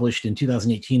that was published in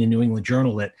 2018 in New England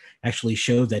Journal that actually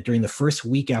showed that during the first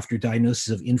week after diagnosis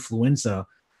of influenza,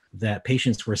 that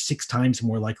patients were 6 times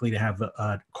more likely to have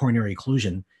a coronary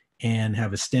occlusion and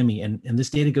have a STEMI. And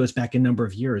this data goes back a number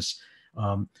of years.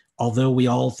 Although we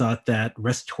all thought that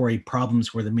respiratory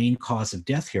problems were the main cause of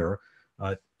death here,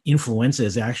 influenza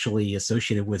is actually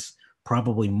associated with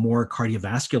probably more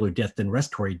cardiovascular death than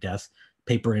respiratory death.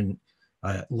 Paper in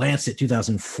Lancet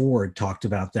 2004 talked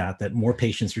about that more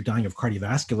patients are dying of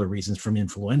cardiovascular reasons from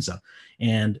influenza.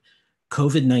 And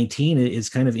COVID-19 is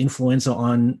kind of influenza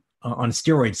on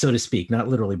steroids, so to speak, not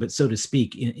literally, but so to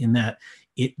speak, in that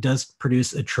it does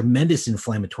produce a tremendous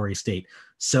inflammatory state.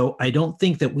 So I don't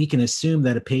think that we can assume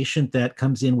that a patient that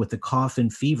comes in with a cough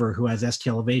and fever who has ST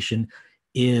elevation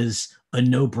is a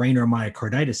no-brainer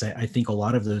myocarditis. I think a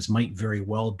lot of those might very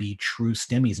well be true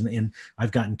STEMIs. And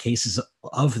I've gotten cases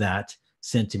of that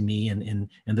sent to me, and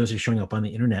those are showing up on the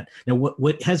internet. Now,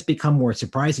 what has become more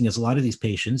surprising is a lot of these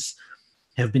patients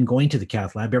have been going to the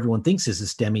cath lab. Everyone thinks this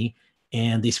is STEMI,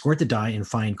 and they squirt the dye and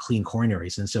find clean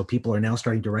coronaries. And so people are now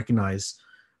starting to recognize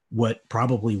what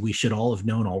probably we should all have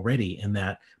known already, and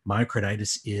that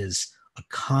myocarditis is a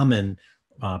common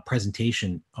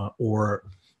presentation or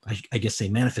I guess say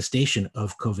manifestation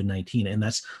of COVID-19. And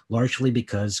that's largely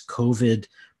because COVID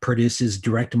produces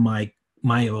direct myocyte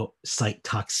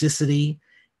toxicity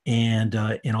and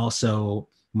also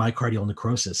myocardial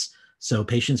necrosis. So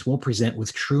patients will present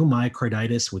with true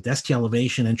myocarditis with ST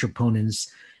elevation and troponins,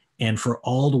 and for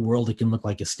all the world, it can look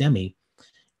like a STEMI.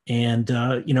 And,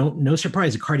 no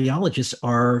surprise, the cardiologists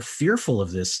are fearful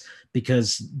of this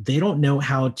because they don't know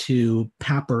how to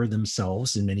PAPR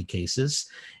themselves in many cases.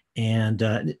 And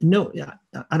no,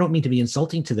 I don't mean to be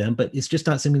insulting to them, but it's just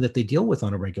not something that they deal with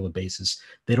on a regular basis.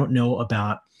 They don't know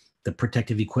about the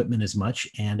protective equipment as much.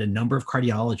 And a number of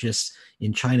cardiologists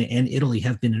in China and Italy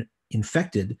have been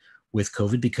infected with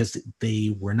COVID because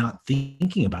they were not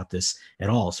thinking about this at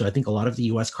all. So I think a lot of the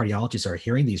US cardiologists are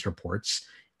hearing these reports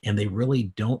and they really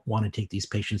don't want to take these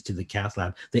patients to the cath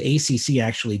lab. The ACC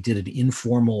actually did an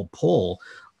informal poll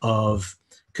of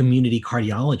community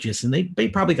cardiologists, and they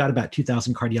probably got about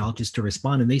 2,000 cardiologists to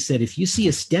respond. And they said, if you see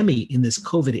a STEMI in this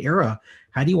COVID era,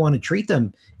 how do you want to treat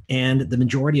them? And the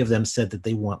majority of them said that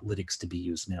they want lytics to be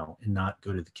used now and not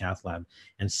go to the cath lab.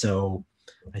 And so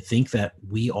I think that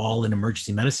we all in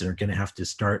emergency medicine are going to have to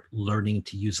start learning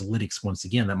to use lytics once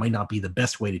again. That might not be the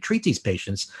best way to treat these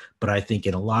patients, but I think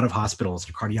in a lot of hospitals,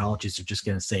 the cardiologists are just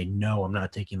going to say, no, I'm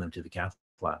not taking them to the cath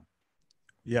lab.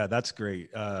 Yeah, that's great.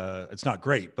 It's not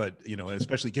great, but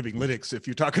especially giving lytics, if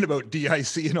you're talking about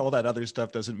DIC and all that other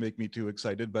stuff, doesn't make me too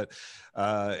excited. But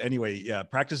anyway, yeah,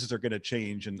 practices are going to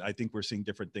change, and I think we're seeing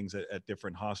different things at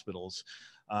different hospitals.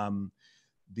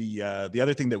 The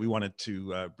other thing that we wanted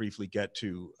to briefly get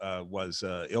to was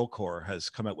ILCOR has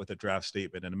come out with a draft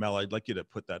statement, and Mel, I'd like you to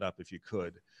put that up if you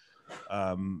could.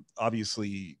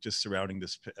 Obviously, just surrounding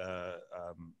this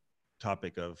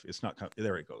topic of it's not,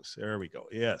 there it goes. There we go.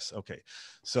 Yes. Okay.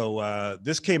 So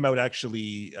this came out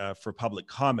actually for public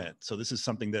comment. So this is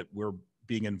something that we're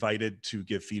being invited to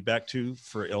give feedback to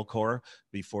for ILCOR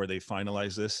before they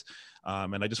finalize this.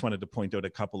 And I just wanted to point out a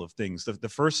couple of things. The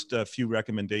first few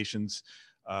recommendations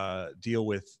deal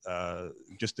with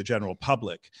just the general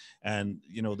public. And,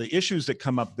 the issues that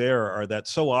come up there are that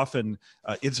so often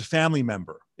it's a family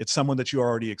member. It's someone that you're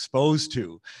already exposed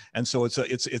to. And so it's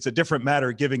a different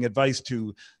matter giving advice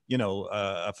to,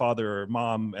 a father or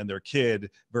mom and their kid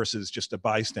versus just a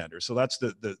bystander. So that's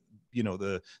the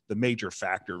major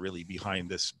factor really behind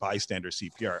this bystander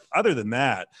CPR. Other than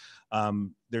that,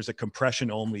 there's a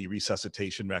compression only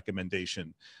resuscitation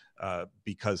recommendation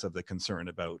because of the concern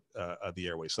about the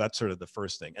airway. So that's sort of the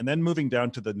first thing. And then moving down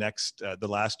to the next, the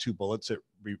last two bullets that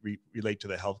relate to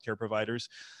the healthcare providers,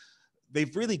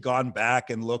 they've really gone back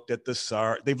and looked at the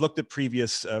SARS. They've looked at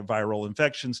previous viral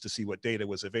infections to see what data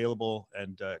was available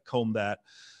and combed that.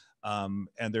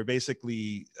 And they're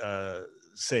basically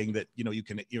saying that, you know, you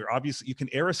can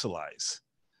aerosolize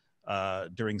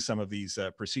during some of these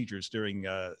procedures. During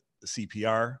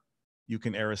CPR, you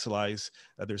can aerosolize.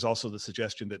 There's also the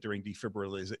suggestion that during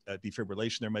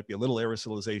defibrillation, there might be a little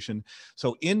aerosolization.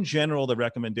 So in general, the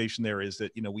recommendation there is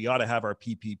that, you know, we ought to have our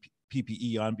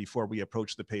PPE on before we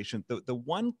approach the patient. The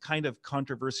one kind of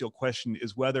controversial question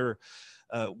is whether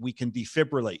we can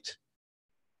defibrillate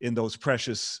in those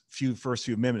precious first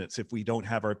few minutes if we don't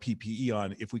have our PPE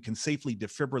on. If we can safely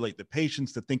defibrillate the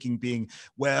patients, the thinking being,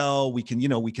 well, we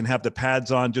can have the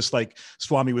pads on, just like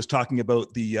Swami was talking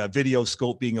about the video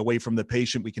scope being away from the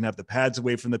patient. We can have the pads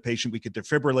away from the patient. We could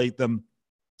defibrillate them.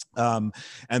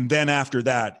 And then after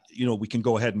that, you know, we can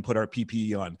go ahead and put our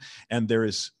PPE on. And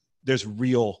there's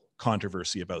real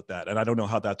controversy about that. And I don't know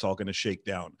how that's all going to shake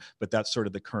down, but that's sort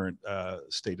of the current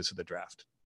status of the draft.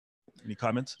 Any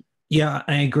comments? Yeah,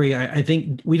 I agree. I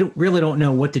think we really don't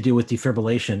know what to do with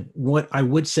defibrillation. What I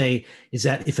would say is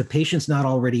that if a patient's not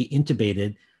already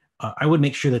intubated, I would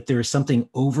make sure that there is something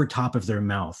over top of their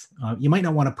mouth. You might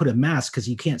not want to put a mask because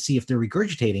you can't see if they're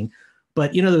regurgitating,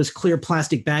 but you know, those clear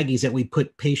plastic baggies that we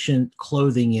put patient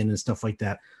clothing in and stuff like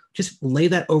that, just lay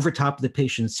that over top of the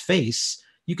patient's face.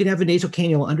 You can have a nasal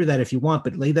cannula under that if you want,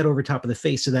 but lay that over top of the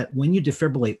face so that when you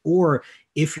defibrillate, or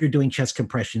if you're doing chest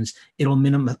compressions, it'll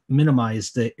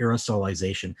minimize the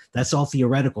aerosolization. That's all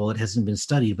theoretical. It hasn't been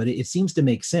studied, but it seems to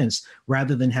make sense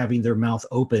rather than having their mouth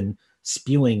open,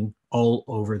 spewing all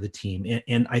over the team.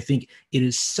 And I think it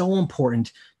is so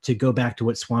important to go back to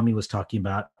what Swami was talking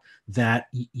about, that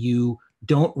you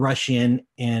don't rush in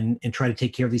and try to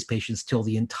take care of these patients till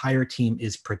the entire team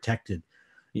is protected.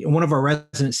 One of our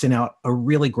residents sent out a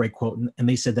really great quote, and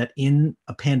they said that in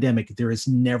a pandemic, there is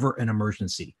never an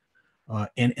emergency.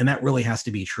 And that really has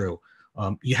to be true.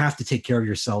 You have to take care of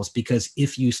yourselves, because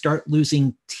if you start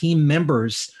losing team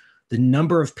members, the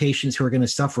number of patients who are going to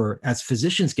suffer as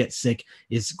physicians get sick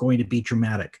is going to be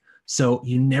dramatic. So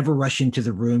you never rush into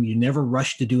the room. You never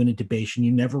rush to do an intubation.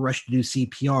 You never rush to do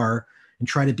CPR and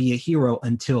try to be a hero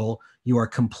until you are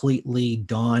completely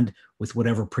donned with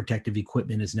whatever protective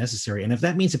equipment is necessary. And if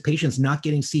that means a patient's not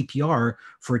getting CPR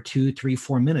for 2, 3,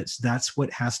 4 minutes, that's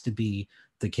what has to be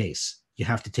the case. You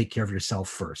have to take care of yourself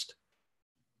first.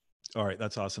 All right,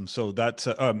 that's awesome. So that's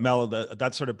Mel,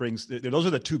 that sort of brings, those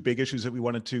are the two big issues that we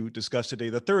wanted to discuss today.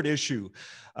 The third issue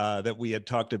that we had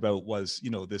talked about was, you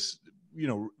know, this, you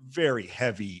know, very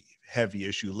heavy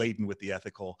issue laden with the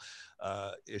ethical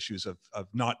issues of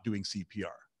not doing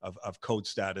CPR, of code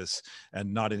status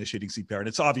and not initiating CPR. And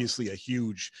it's obviously a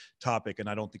huge topic, and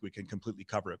I don't think we can completely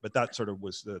cover it, but that sort of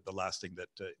was the last thing that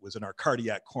was in our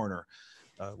cardiac corner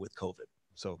with COVID.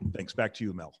 So thanks. Back to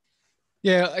you, Mel.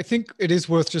 Yeah, I think it is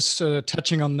worth just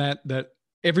touching on that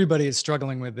everybody is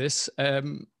struggling with this.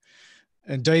 And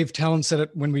Dave Talan said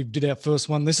it when we did our first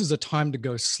one, this is a time to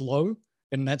go slow.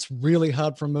 And that's really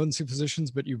hard for emergency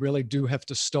physicians, but you really do have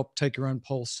to stop, take your own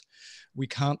pulse. We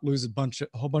can't lose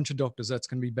a whole bunch of doctors. That's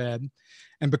going to be bad.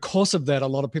 And because of that, a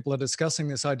lot of people are discussing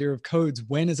this idea of codes.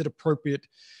 When is it appropriate?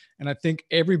 And I think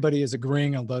everybody is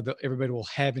agreeing, although everybody will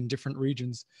have in different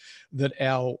regions, that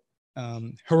our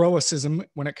heroicism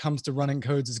when it comes to running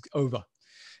codes is over.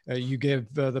 You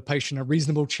give the patient a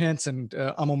reasonable chance, and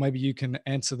Amal, maybe you can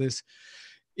answer this.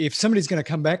 If somebody's going to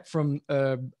come back from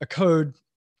a code,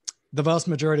 the vast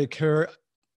majority occur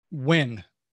when?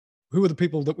 Who are the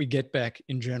people that we get back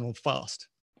in general fast?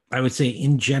 I would say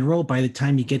in general, by the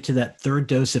time you get to that third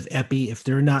dose of epi, if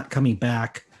they're not coming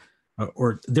back,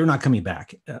 or they're not coming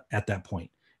back at that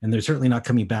point, and they're certainly not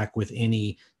coming back with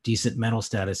any decent mental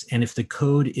status. And if the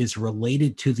code is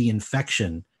related to the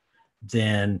infection,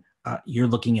 then you're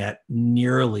looking at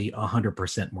nearly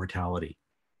 100% mortality.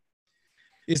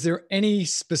 Is there any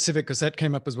specific, because that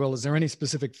came up as well, is there any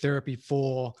specific therapy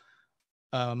for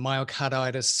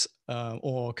myocarditis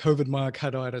or COVID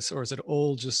myocarditis, or is it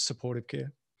all just supportive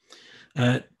care?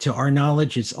 To our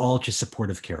knowledge, it's all just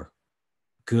supportive care.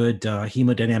 Good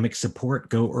hemodynamic support,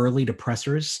 go early to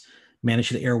pressors, manage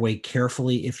the airway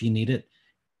carefully if you need it.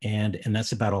 And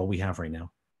that's about all we have right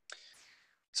now.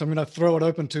 So I'm going to throw it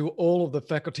open to all of the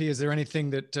faculty. Is there anything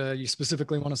that you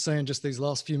specifically want to say in just these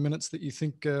last few minutes that you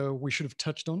think we should have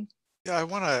touched on? Yeah, I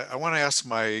want to ask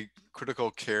my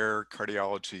critical care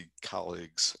cardiology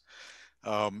colleagues.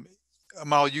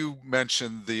 Amal, you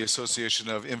mentioned the association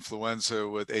of influenza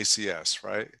with ACS,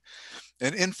 right?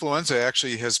 And influenza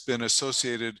actually has been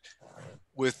associated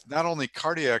with not only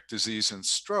cardiac disease and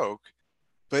stroke,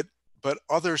 but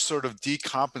other sort of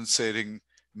decompensating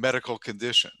medical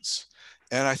conditions.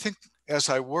 And I think as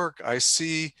I work, I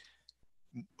see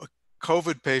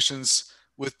COVID patients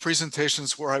with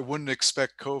presentations where I wouldn't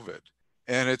expect COVID.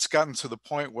 And it's gotten to the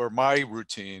point where my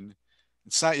routine,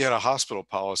 it's not yet a hospital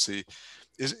policy,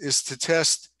 is to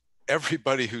test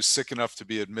everybody who's sick enough to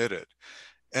be admitted.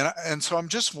 And so I'm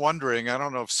just wondering, I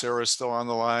don't know if Sarah's still on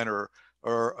the line or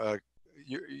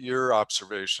your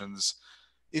observations,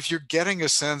 if you're getting a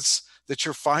sense that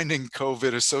you're finding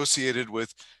COVID associated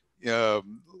with,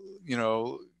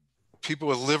 people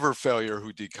with liver failure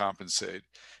who decompensate,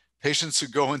 patients who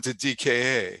go into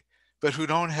DKA, but who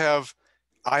don't have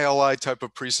ILI type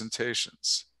of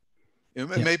presentations. Yeah.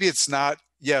 Maybe it's not,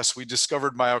 yes, we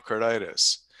discovered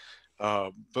myocarditis,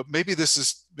 but maybe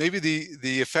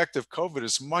the effect of COVID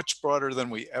is much broader than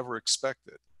we ever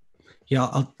expected.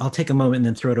 Yeah, I'll take a moment and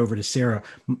then throw it over to Sarah.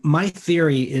 My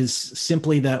theory is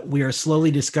simply that we are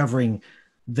slowly discovering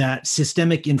that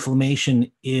systemic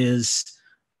inflammation is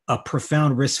a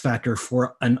profound risk factor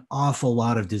for an awful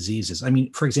lot of diseases. I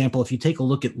mean, for example, if you take a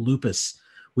look at lupus,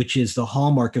 which is the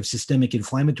hallmark of systemic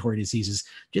inflammatory diseases,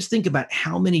 just think about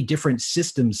how many different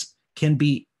systems can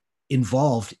be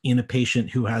involved in a patient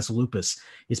who has lupus.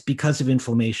 It's because of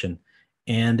inflammation.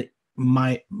 And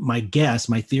my guess,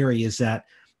 my theory is that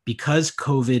because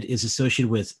COVID is associated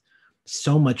with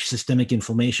so much systemic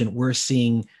inflammation, we're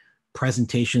seeing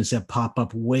presentations that pop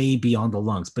up way beyond the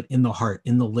lungs, but in the heart,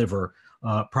 in the liver,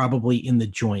 probably in the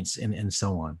joints, and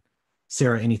so on.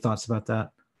 Sarah, any thoughts about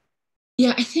that?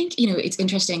 Yeah, I think, it's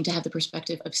interesting to have the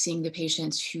perspective of seeing the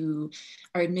patients who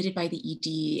are admitted by the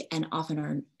ED and often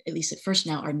are, at least at first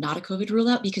now, are not a COVID rule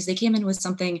out because they came in with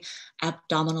something,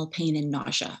 abdominal pain and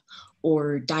nausea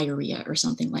or diarrhea or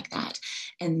something like that.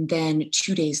 And then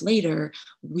 2 days later,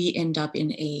 we end up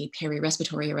in a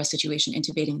peri-respiratory arrest situation,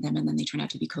 intubating them, and then they turn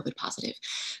out to be COVID positive.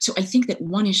 So I think that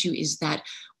one issue is that,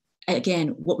 again,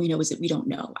 what we know is that we don't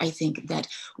know. I think that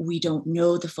we don't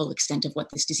know the full extent of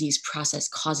what this disease process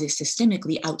causes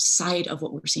systemically outside of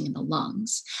what we're seeing in the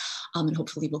lungs. And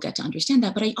hopefully we'll get to understand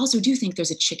that. But I also do think there's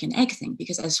a chicken egg thing,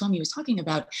 because as Swami was talking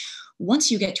about,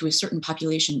 once you get to a certain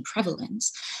population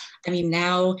prevalence, I mean,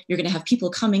 now you're going to have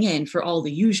people coming in for all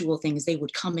the usual things they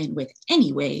would come in with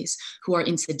anyways, who are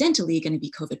incidentally going to be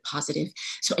COVID positive.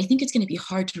 So I think it's going to be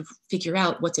hard to figure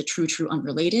out what's a true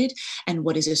unrelated and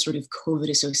what is a sort of COVID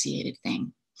associated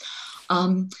thing.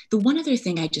 The one other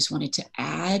thing I just wanted to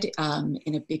add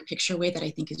in a big picture way that I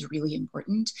think is really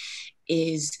important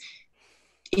is,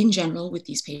 in general, with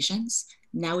these patients,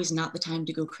 now is not the time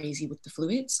to go crazy with the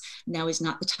fluids. Now is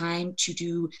not the time to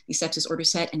do the sepsis order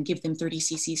set and give them 30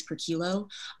 cc's per kilo.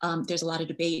 There's a lot of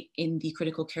debate in the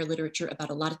critical care literature about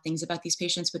a lot of things about these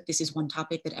patients, but this is one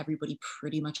topic that everybody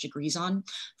pretty much agrees on.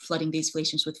 Flooding these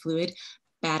patients with fluid,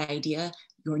 bad idea.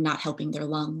 You're not helping their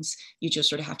lungs. You just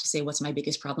sort of have to say, what's my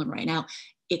biggest problem right now?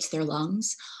 It's their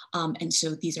lungs. And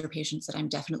so these are patients that I'm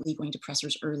definitely going to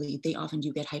pressors early. They often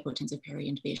do get hypotensive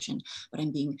peri-intubation, but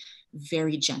I'm being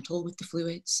very gentle with the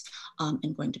fluids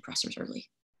and going to pressors early.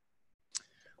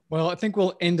 Well, I think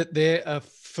we'll end it there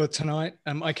for tonight.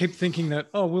 I keep thinking that,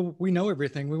 we know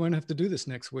everything. We won't have to do this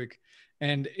next week.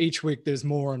 And each week there's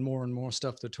more and more and more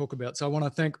stuff to talk about. So I want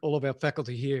to thank all of our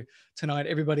faculty here tonight,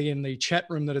 everybody in the chat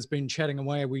room that has been chatting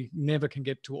away. We never can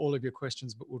get to all of your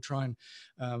questions, but we'll try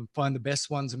and find the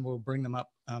best ones and we'll bring them up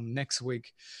next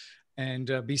week.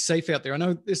 And be safe out there. I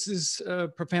know this is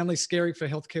profoundly scary for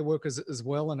healthcare workers as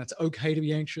well, and it's okay to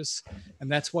be anxious.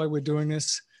 And that's why we're doing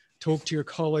this. Talk to your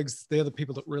colleagues. They're the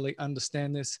people that really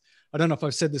understand this. I don't know if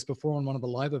I've said this before on one of the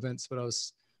live events, but I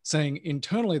was saying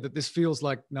internally that this feels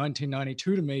like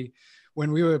 1992 to me,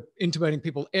 when we were intubating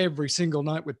people every single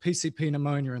night with PCP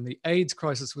pneumonia and the AIDS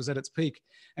crisis was at its peak.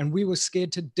 And we were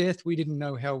scared to death. We didn't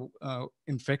know how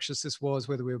infectious this was,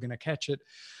 whether we were going to catch it.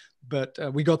 But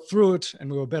we got through it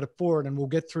and we were better for it, and we'll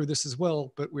get through this as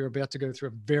well. But we're about to go through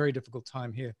a very difficult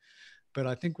time here. But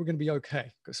I think we're going to be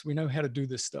okay because we know how to do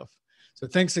this stuff. So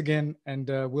thanks again, and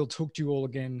we'll talk to you all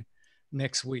again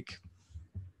next week.